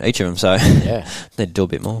ride on each of them, so yeah, need to do a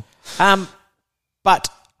bit more. But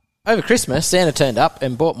over Christmas, Santa turned up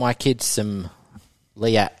and bought my kids some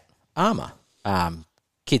Leatt armour,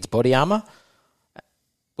 kids' body armour.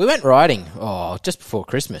 We went riding just before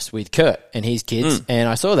Christmas with Kurt and his kids, and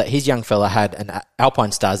I saw that his young fella had an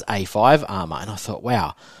Alpine Stars A5 armour, and I thought,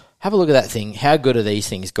 wow, have a look at that thing. How good are these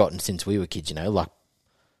things gotten since we were kids, you know? Like,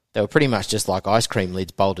 they were pretty much just like ice cream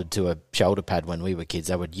lids bolted to a shoulder pad when we were kids.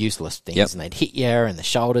 They were useless things, and they'd hit you, and the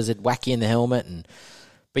shoulders would whack you in the helmet.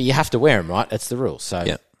 But you have to wear them, right? That's the rule.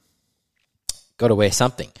 So, got to wear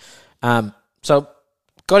something. So,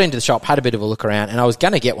 got into the shop, had a bit of a look around, and I was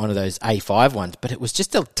going to get one of those A5 ones, but it was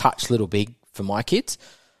just a touch little big for my kids.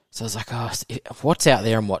 So I was like, what's out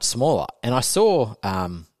there and what's smaller? And I saw,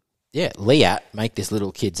 Leatt make this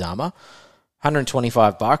little kids armor,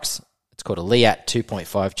 $125. It's called a Leatt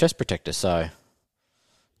 2.5 chest protector. So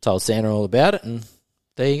told Santa all about it, and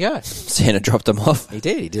there you go. Santa dropped them off. He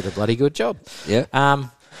did. He did a bloody good job. Yeah.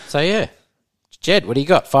 Jed, what do you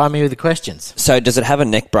got? Fire me with the questions. So does it have a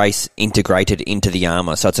neck brace integrated into the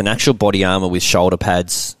armour? So it's an actual body armour with shoulder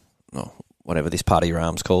pads, or whatever this part of your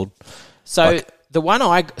arm's called. So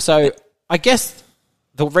I guess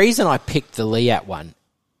the reason I picked the Leatt one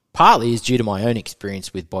partly is due to my own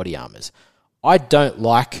experience with body armours. I don't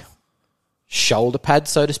like shoulder pads,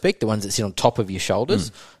 so to speak, the ones that sit on top of your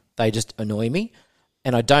shoulders. They just annoy me,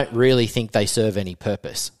 and I don't really think they serve any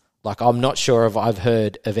purpose. Like, I'm not sure if I've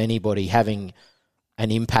heard of anybody having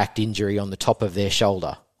an impact injury on the top of their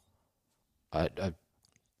shoulder.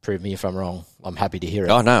 Prove me if I'm wrong. I'm happy to hear it.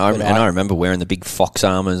 Oh, no, I remember wearing the big Fox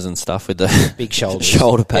armours and stuff with the big shoulders.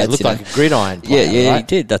 Shoulder pads. Yeah, it looked like a gridiron player, right? He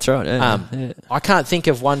did. That's right. Yeah. I can't think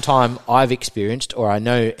of one time I've experienced, or I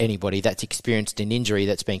know anybody that's experienced an injury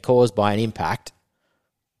that's been caused by an impact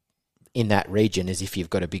in that region as if you've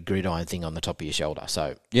got a big gridiron thing on the top of your shoulder.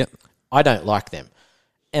 So I don't like them.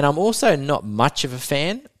 And I'm also not much of a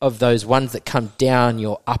fan of those ones that come down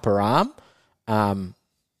your upper arm.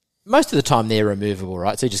 Most of the time they're removable,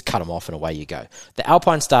 right? So you just cut them off and away you go. The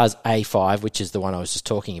Alpine Stars A5, which is the one I was just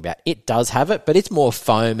talking about, it does have it, but it's more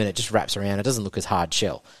foam and it just wraps around. It doesn't look as hard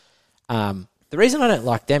shell. The reason I don't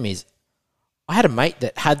like them is I had a mate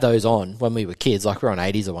that had those on when we were kids, like we were on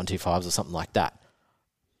 80s or 125s or something like that.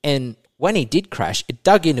 And when he did crash, it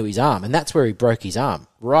dug into his arm, and that's where he broke his arm,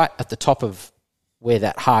 right at the top of where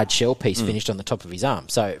that hard shell piece finished on the top of his arm.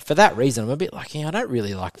 So for that reason, I'm a bit like, I don't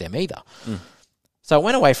really like them either. So I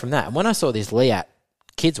went away from that, and when I saw this Leatt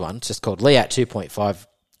kids one, it's just called Leatt 2.5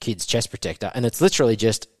 kids chest protector, and it's literally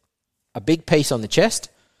just a big piece on the chest,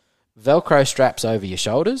 Velcro straps over your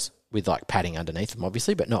shoulders with like padding underneath them,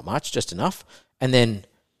 obviously, but not much, just enough, and then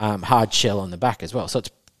hard shell on the back as well. So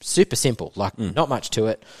it's super simple, like not much to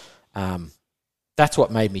it. That's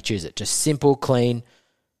what made me choose it. Just simple, clean.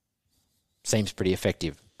 seems pretty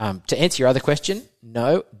effective. To answer your other question,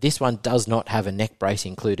 no, this one does not have a neck brace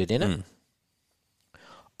included in it.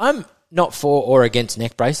 I'm not for or against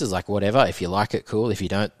neck braces, like whatever. If you like it, cool. If you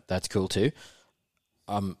don't, that's cool too.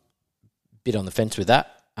 I'm a bit on the fence with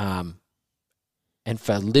that. And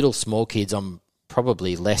for little small kids, I'm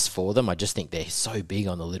probably less for them. I just think they're so big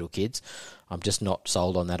on the little kids. I'm just not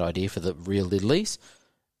sold on that idea for the real littlies.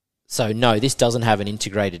 So no, this doesn't have an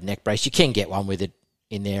integrated neck brace. You can get one with it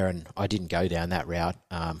in there, and I didn't go down that route.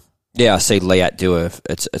 Yeah, I see Leatt do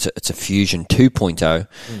it's a Fusion 2.0,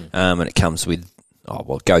 and it comes with,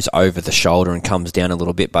 it goes over the shoulder and comes down a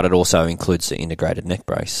little bit, but it also includes the integrated neck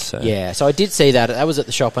brace. So. Yeah, so I did see that. That was at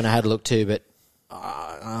the shop and I had a look too, but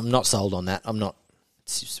I'm not sold on that. I'm not.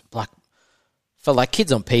 It's like, for like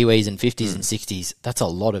kids on peewees and 50s and 60s, that's a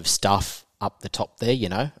lot of stuff up the top there, you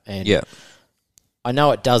know? And yeah. I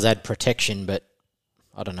know it does add protection, but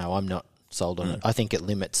I don't know. I'm not sold on it. I think it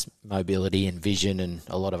limits mobility and vision and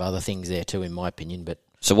a lot of other things there too, in my opinion. But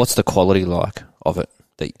so what's the quality like of it?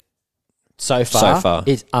 So far,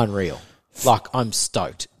 it's unreal. Like, I'm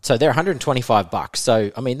stoked. So they're $125.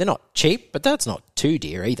 So, I mean, they're not cheap, but that's not too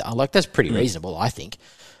dear either. Like, that's pretty reasonable, I think.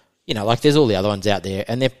 You know, like, there's all the other ones out there,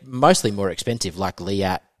 and they're mostly more expensive. Like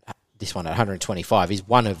Leatt, this one at $125 is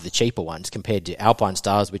one of the cheaper ones compared to Alpine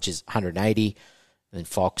Stars, which is $180, and then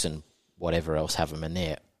Fox and whatever else have them, and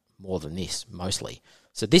they're more than this, mostly.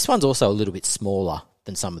 So this one's also a little bit smaller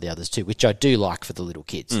than some of the others too, which I do like for the little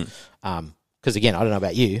kids. Because, again, I don't know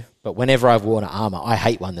about you, but whenever I've worn an Armour, I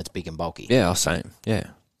hate one that's big and bulky. Yeah, same. Yeah,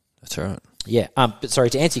 that's right. Yeah. But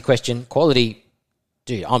sorry, to answer your question, quality,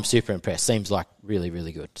 dude, I'm super impressed. Seems like really,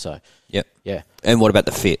 really good. So, yep. Yeah. And what about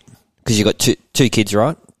the fit? Because you've got two kids,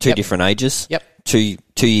 right? Two different ages. Yep. 2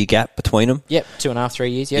 year gap between them. Yep. 2.5,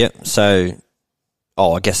 3 years. Yep. So,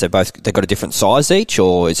 I guess they've got a different size each,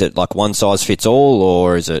 or is it like one size fits all,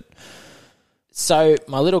 or is it? So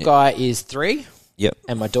my little guy is 3. Yep.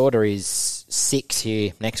 And my daughter is 6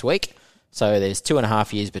 here next week. So there's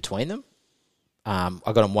 2.5 years between them. I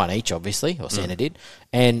got them one each, obviously, or Santa did.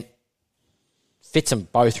 And fits them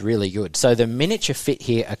both really good. So the miniature fit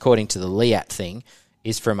here, according to the Leatt thing,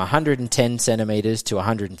 is from 110 centimetres to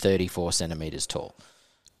 134 centimetres tall.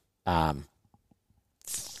 3'7"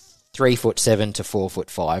 to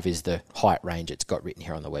 4'5" is the height range it's got written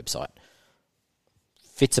here on the website.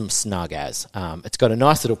 Fits them snug as. It's got a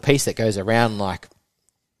nice little piece that goes around like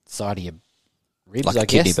side of your ribs, like I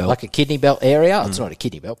guess. Belt. Like a kidney belt area. It's not a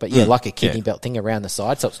kidney belt, but yeah, like a kidney belt thing around the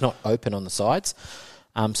side, so it's not open on the sides.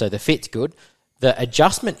 So the fit's good. The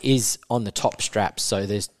adjustment is on the top straps. So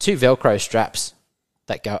there's 2 Velcro straps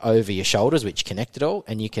that go over your shoulders, which connect it all,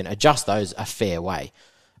 and you can adjust those a fair way.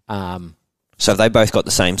 So have they both got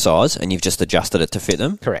the same size, and you've just adjusted it to fit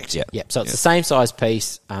them? Correct. Yeah. Yep. So it's the same size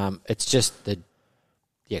piece. It's just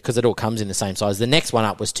because it all comes in the same size. The next one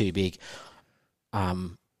up was too big.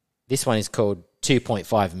 This one is called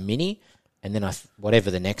 2.5 mini, and then whatever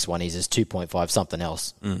the next one is 2.5 something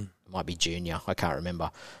else. It might be junior. I can't remember.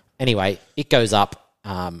 Anyway, it goes up,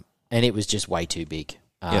 and it was just way too big.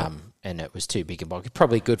 And it was too big and bulky.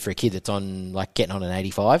 Probably good for a kid that's on getting on an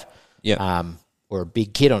 85. Yeah. Or a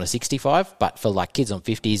big kid on a 65, but for like kids on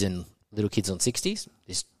 50s and little kids on 60s,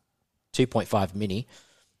 this 2.5 mini,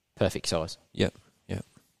 perfect size. Yep.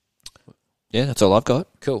 Yeah, that's all I've got.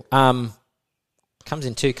 Cool. Comes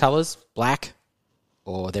in 2 colours, black,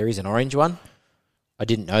 or there is an orange one. I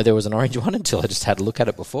didn't know there was an orange one until I just had a look at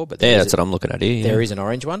it before. But that's what I'm looking at here. There is an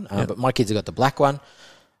orange one, but my kids have got the black one.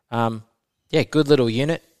 Good little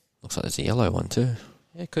unit. Looks like there's a yellow one too.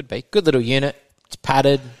 Yeah, could be. Good little unit. It's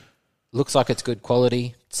padded. Looks like it's good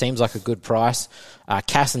quality. Seems like a good price.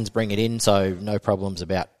 Cassins bring it in, so no problems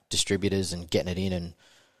about distributors and getting it in. And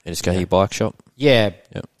just go to your bike shop? Yeah.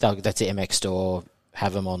 Yep. That's the MX store.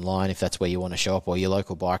 Have them online if that's where you want to shop, or your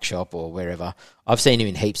local bike shop or wherever. I've seen them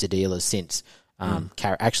in heaps of dealers since.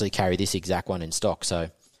 Actually carry this exact one in stock. So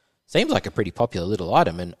seems like a pretty popular little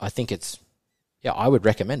item, and I think I would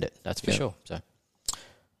recommend it. That's for sure. So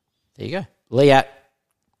there you go. Leatt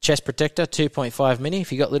chest protector 2.5 mini.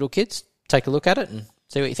 If you got little kids, take a look at it and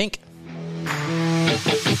see what you think.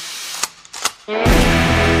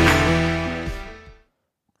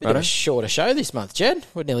 Bit of a shorter show this month, Jed.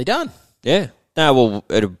 We're nearly done. Yeah. No, well,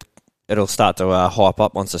 it'll start to hype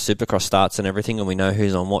up once the Supercross starts and everything, and we know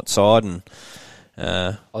who's on what side. And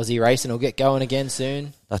Aussie racing will get going again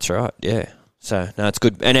soon. That's right. Yeah. So no, it's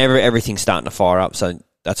good, and everything's starting to fire up. So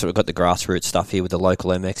that's what we've got, the grassroots stuff here with the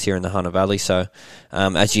local MX here in the Hunter Valley. So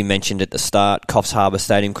as you mentioned at the start, Coffs Harbour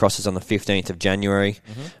Stadium crosses on the 15th of January.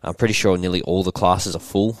 I'm pretty sure nearly all the classes are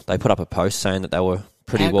full. They put up a post saying that they were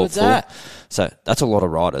pretty How well good's full. that? So that's a lot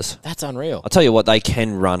of riders. That's unreal. I'll tell you what, they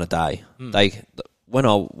can run a day. When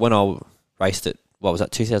I raced it, what was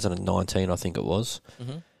that, 2019, I think it was.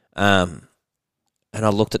 And I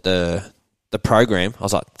looked at the program. I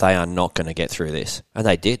was like, they are not going to get through this, and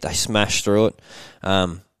they did. They smashed through it.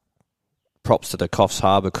 Props to the Coffs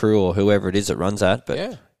Harbour crew or whoever it is that runs that,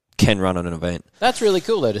 but can run on an event. That's really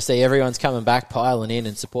cool though to see everyone's coming back, piling in,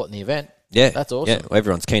 and supporting the event. Yeah, that's awesome. Yeah, well,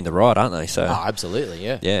 everyone's keen to ride, aren't they? So, absolutely,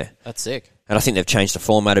 yeah, that's sick. And I think they've changed the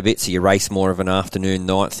format a bit, so you race more of an afternoon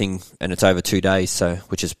night thing, and it's over 2 days, so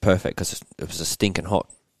which is perfect because it was a stinking hot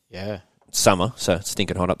summer, so it's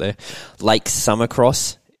stinking hot up there. Lake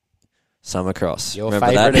Summercross. Your remember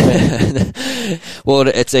favourite that? event? Well,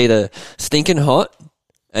 it's either stinking hot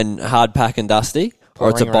and hard pack and dusty, or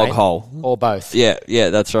it's a bog hole. Or both. Yeah,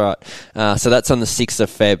 that's right. So that's on the 6th of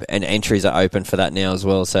Feb, and entries are open for that now as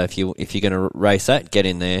well. So if you're going to race that, get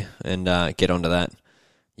in there and get onto that.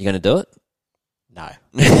 You going to do it? No.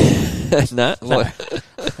 No? No.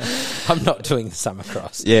 I'm not doing the summer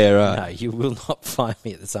cross. Yeah, right. No, you will not find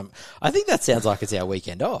me at the summer. I think that sounds like it's our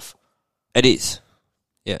weekend off. It is.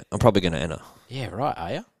 Yeah, I'm probably going to enter. Yeah, right,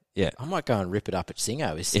 are you? Yeah. I might go and rip it up at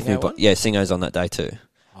Singo. Is Singo one? Yeah, Singo's on that day too.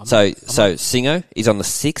 So Singo is on the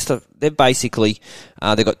 6th of... They're basically...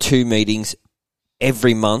 they've got 2 meetings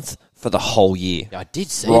every month for the whole year. I did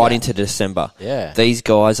see right that. into December. Yeah. These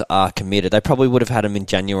guys are committed. They probably would have had them in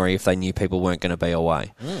January if they knew people weren't going to be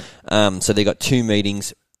away. So they got 2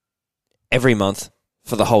 meetings every month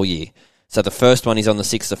for the whole year. So the first one is on the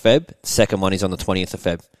 6th of Feb. The second one is on the 20th of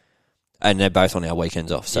Feb. And they're both on our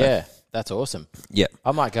weekends off. So. Yeah, that's awesome. Yeah.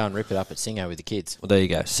 I might go and rip it up at Singo with the kids. Well, there you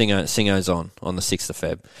go. Singo's on the 6th of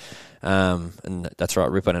Feb. And that's right,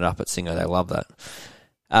 ripping it up at Singo. They love that.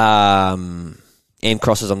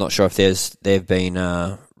 Crosses, I'm not sure if they've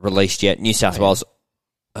been released yet. New South Wales.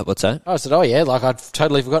 What's that? I said, I'd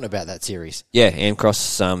totally forgotten about that series. Yeah, Cross.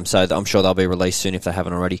 So I'm sure they'll be released soon if they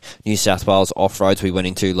haven't already. New South Wales off-roads we went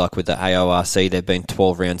into, like with the AORC, they've been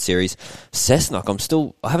 12-round series.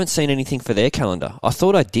 Cessnock, I haven't seen anything for their calendar. I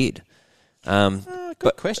thought I did.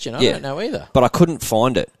 Good question. I don't know either. But I couldn't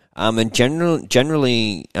find it. And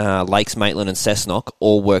generally, Lakes, Maitland and Cessnock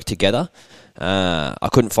all work together. I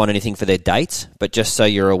couldn't find anything for their dates, but just so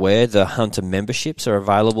you're aware, the Hunter memberships are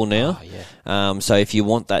available now. Oh, yeah. So if you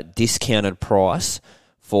want that discounted price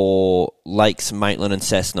for Lakes, Maitland and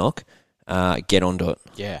Cessnock, get onto it.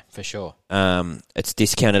 Yeah, for sure. It's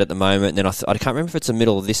discounted at the moment. And then I can't remember if it's the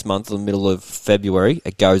middle of this month or the middle of February.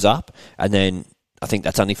 It goes up, and then I think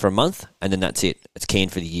that's only for a month, and then that's it. It's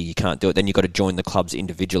canned for the year. You can't do it. Then you've got to join the clubs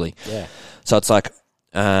individually. Yeah. So it's like...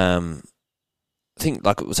 I think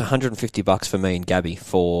like it was $150 for me and Gabby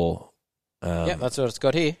for that's what it's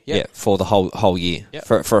got here. Yeah, for the whole year. Yep.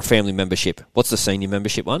 For a family membership. What's the senior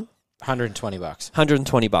membership one? $120.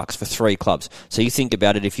 $120 for 3 clubs. So you think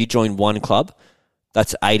about it, if you join one club,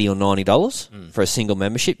 that's $80 or $90 for a single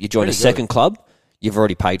membership. You join a second club, you've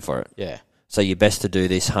already paid for it. Yeah. So you're best to do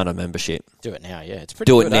this Hunter membership. Do it now, yeah. It's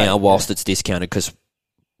pretty do good. it now whilst it's discounted, because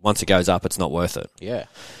once it goes up, it's not worth it. Yeah.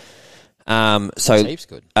 So, heaps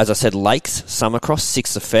good. As I said, Lakes, Summercross,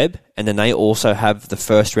 6th of Feb, and then they also have the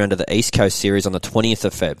first round of the East Coast Series on the 20th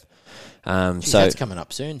of Feb. So that's coming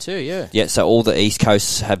up soon too, yeah. Yeah, so all the East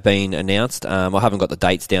Coasts have been announced. I haven't got the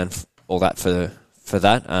dates down, all that for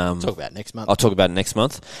that. Talk about next month. I'll talk about it next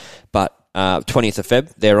month. But 20th of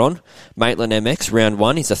Feb, they're on. Maitland MX, round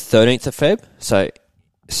 1 is the 13th of Feb, so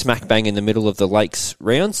smack bang in the middle of the Lakes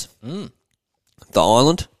rounds. The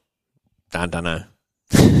Island, I don't know.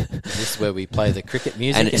 This is where we play the cricket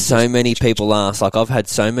music. And so many people ask, like I've had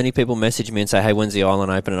so many people message me and say, hey, when's the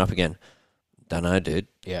Island opening up again? Don't know, dude.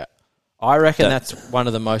 Yeah. I reckon that's one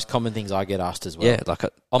of the most common things I get asked as well. Yeah, like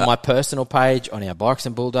on my personal page, on our Bikes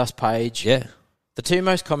and Bull Dust page. Yeah. The 2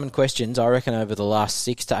 most common questions, I reckon, over the last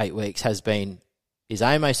 6 to 8 weeks has been, is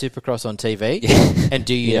AMA Supercross on TV? Yeah. And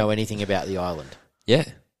do you know anything about the island? Yeah.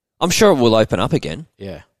 I'm sure it will open up again.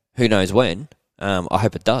 Yeah. Who knows when? I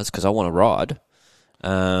hope it does, because I want to ride.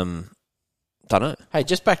 Don't know. Hey,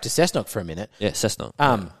 just back to Cessnock for a minute. Yeah,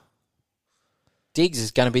 Cessnock. Diggs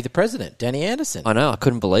is going to be the president, Danny Anderson. I know, I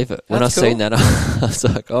couldn't believe it. When That's I seen that, I was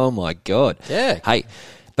like, oh my God. Yeah. Hey,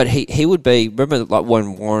 but he would be, remember like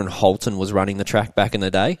when Warren Holton was running the track back in the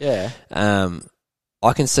day? Yeah.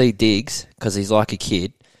 I can see Diggs, because he's like a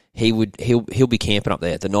kid, he'll be camping up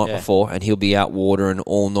there the night before, and he'll be out watering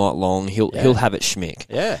all night long. He'll have it schmick.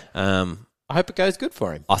 Yeah. I hope it goes good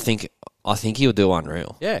for him. I think he'll do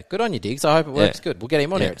unreal. Yeah, good on you, Diggs. I hope it works good. We'll get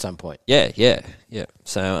him on here at some point. Yeah.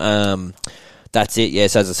 So, that's it.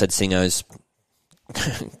 Yes, as I said, Singo's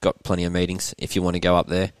got plenty of meetings. If you want to go up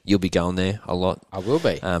there, you'll be going there a lot. I will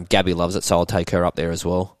be. Gabby loves it, so I'll take her up there as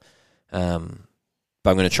well. But I'm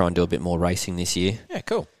going to try and do a bit more racing this year. Yeah,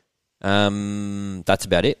 cool. That's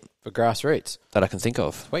about it. For grassroots. That I can think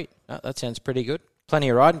of. Sweet. That sounds pretty good. Plenty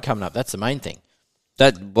of riding coming up. That's the main thing.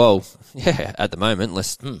 At the moment,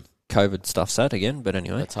 unless COVID stuff's out again. But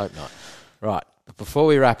anyway. Let's hope not. Right. But before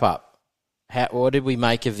we wrap up, what did we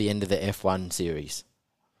make of the end of the F1 series?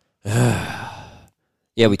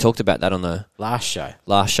 Yeah, we talked about that on the last show.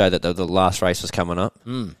 That the last race was coming up.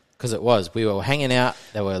 Because it was. We were hanging out.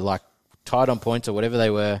 They were like tied on points or whatever they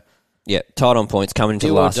were. Yeah, tied on points coming into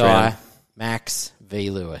the last round. Max v.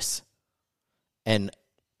 Lewis. And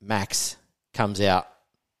Max comes out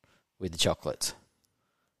with the chocolates.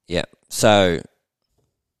 Yeah. So,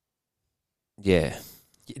 yeah.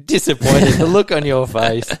 Disappointed. The look on your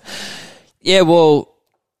face. Yeah, well,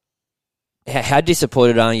 how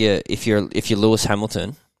disappointed are you if you're Lewis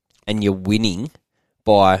Hamilton and you're winning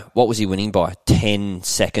by, what was he winning by? 10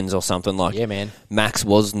 seconds or something like. Yeah, man. Max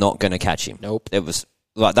was not going to catch him. Nope. It was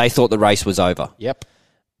like they thought the race was over. Yep.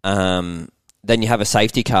 Then you have a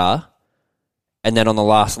safety car, and then on the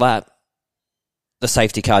last lap, the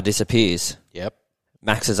safety car disappears. Yep.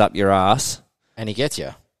 Max is up your ass, and he gets you.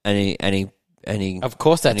 And he. Of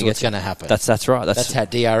course, that's what's going to happen. That's right. That's how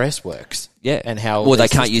DRS works. Yeah. And how they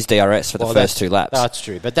can't use DRS for the first 2 laps. That's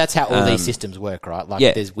true, but that's how all these systems work, right?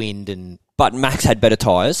 Like there's wind and. But Max had better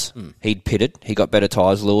tyres. He'd pitted. He got better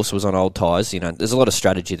tyres. Lewis was on old tyres. You know, there's a lot of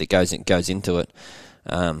strategy that goes into it.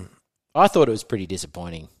 I thought it was pretty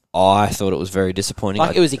disappointing. I thought it was very disappointing.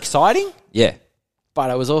 Like, it was exciting. Yeah.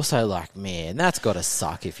 But it was also like, man, that's got to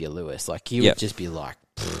suck if you're Lewis. Like, you would just be like...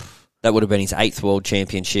 Pfft. That would have been his 8th World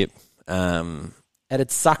Championship. And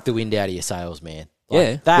it sucked the wind out of your sails, man.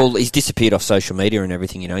 Like well, he's disappeared off social media and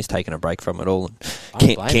everything. You know, he's taken a break from it all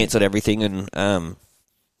and cancelled everything. And,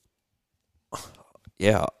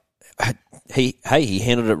 he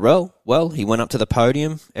handled it well. He went up to the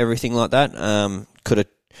podium, everything like that. Could have...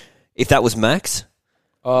 If that was Max...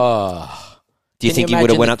 Oh... Do you think he would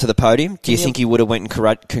have went up to the podium? Do you think he would have went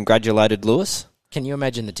and congratulated Lewis? Can you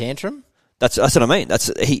imagine the tantrum? That's what I mean.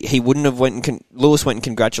 He wouldn't have went and Lewis went and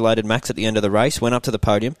congratulated Max at the end of the race. Went up to the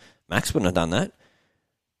podium. Max wouldn't have done that.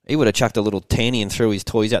 He would have chucked a little tanny and threw his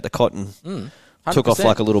toys out the cot and took off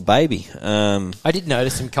like a little baby. I did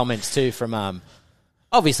notice some comments too from.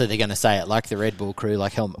 Obviously, they're going to say it like the Red Bull crew,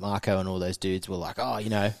 like Helmut Marko and all those dudes were like, oh, you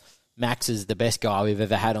know, Max is the best guy we've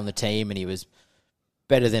ever had on the team, and he was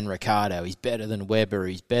better than Ricciardo, he's better than Webber,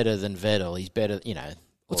 he's better than Vettel, he's better, you know.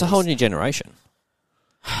 It's a whole new generation.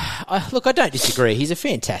 Look, I don't disagree. He's a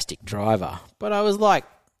fantastic driver. But I was like,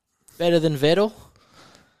 better than Vettel?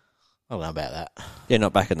 I don't know about that. Yeah,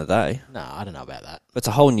 not back in the day. No, I don't know about that. It's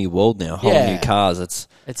a whole new world now, whole new cars.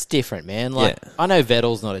 It's different, man. Like, I know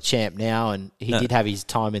Vettel's not a champ now, and he did have his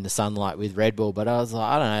time in the sunlight with Red Bull, but I was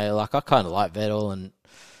like, I don't know, like, I kind of like Vettel, and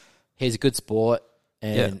he's a good sport.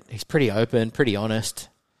 And he's pretty open, pretty honest.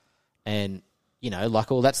 And, you know,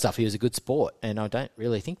 like all that stuff, he was a good sport. And I don't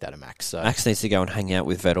really think that of Max. So. Max needs to go and hang out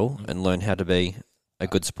with Vettel and learn how to be a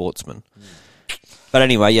good sportsman. But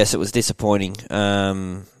anyway, yes, it was disappointing.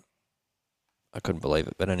 I couldn't believe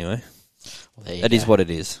it. But anyway, it is what it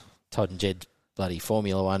is. Todd and Jed's bloody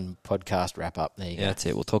Formula One podcast wrap up. There you go. That's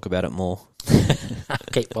it. We'll talk about it more.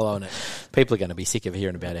 Keep following it. People are going to be sick of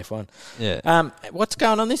hearing about F1. Yeah. What's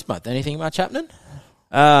going on this month? Anything much happening?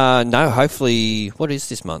 No, hopefully, what is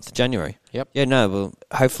this month? January? Yep. Yeah, no, well,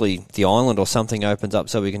 hopefully the island or something opens up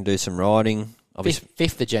so we can do some riding.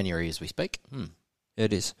 5th of January as we speak.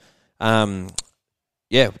 It is.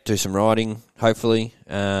 Do some riding, hopefully.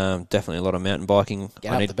 Definitely a lot of mountain biking.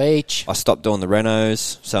 Get up the beach. I stopped doing the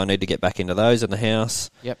renos, so I need to get back into those in the house.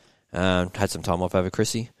 Yep. Had some time off over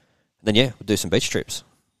Chrissy. Then, we'll do some beach trips.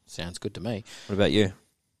 Sounds good to me. What about you?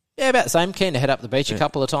 Yeah, about the same. Keen to head up the beach a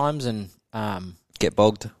couple of times and... Get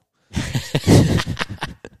bogged. Keen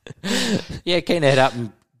to head up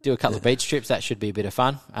and do a couple of beach trips. That should be a bit of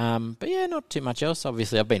fun. But yeah, not too much else.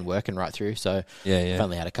 Obviously, I've been working right through, so I've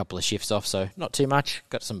only had a couple of shifts off, so not too much.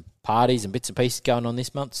 Got some parties and bits and pieces going on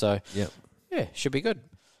this month, so should be good.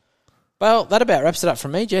 Well, that about wraps it up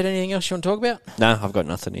from me. Jed, anything else you want to talk about? No, I've got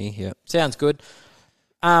nothing here. Yeah. Sounds good.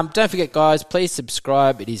 Don't forget, guys, please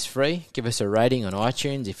subscribe. It is free. Give us a rating on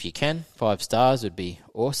iTunes if you can. 5 stars would be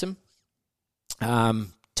awesome.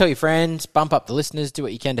 Tell your friends, bump up the listeners, do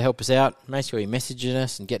what you can to help us out. Make sure you're messaging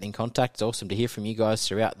us and getting in contact. It's awesome to hear from you guys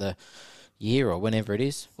throughout the year or whenever it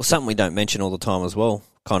is. Well, something we don't mention all the time as well,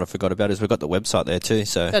 kind of forgot about is we've got the website there too.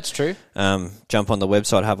 So that's true. Jump on the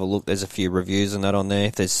website, have a look. There's a few reviews and that on there.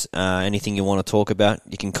 If there's anything you want to talk about,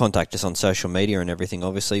 you can contact us on social media and everything,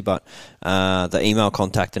 obviously. But the email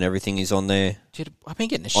contact and everything is on there. Dude, I've been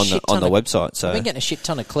getting on the website. So I've been getting a shit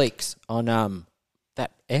ton of clicks on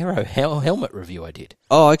that Aero helmet review I did.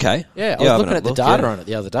 Oh, okay. Yeah, I was looking at the data on it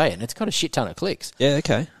the other day, and it's got a shit ton of clicks. Yeah,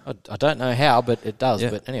 okay. I don't know how, but it does.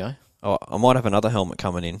 Yeah. But anyway. Oh, I might have another helmet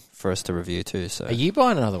coming in for us to review too. So, are you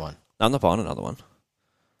buying another one? No, I'm not buying another one.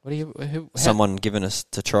 What are you? Someone giving us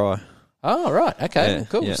to try. Oh, right. Okay. Yeah,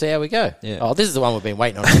 cool. Yeah. See how we go. Yeah. Oh, this is the one we've been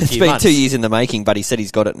waiting on for a few It's been months. 2 years in the making, but he said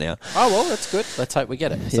he's got it now. Oh, well, that's good. Let's hope we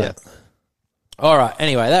get it. So. Yeah. All right.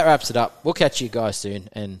 Anyway, that wraps it up. We'll catch you guys soon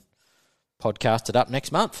and podcast it up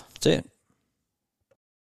next month. See ya.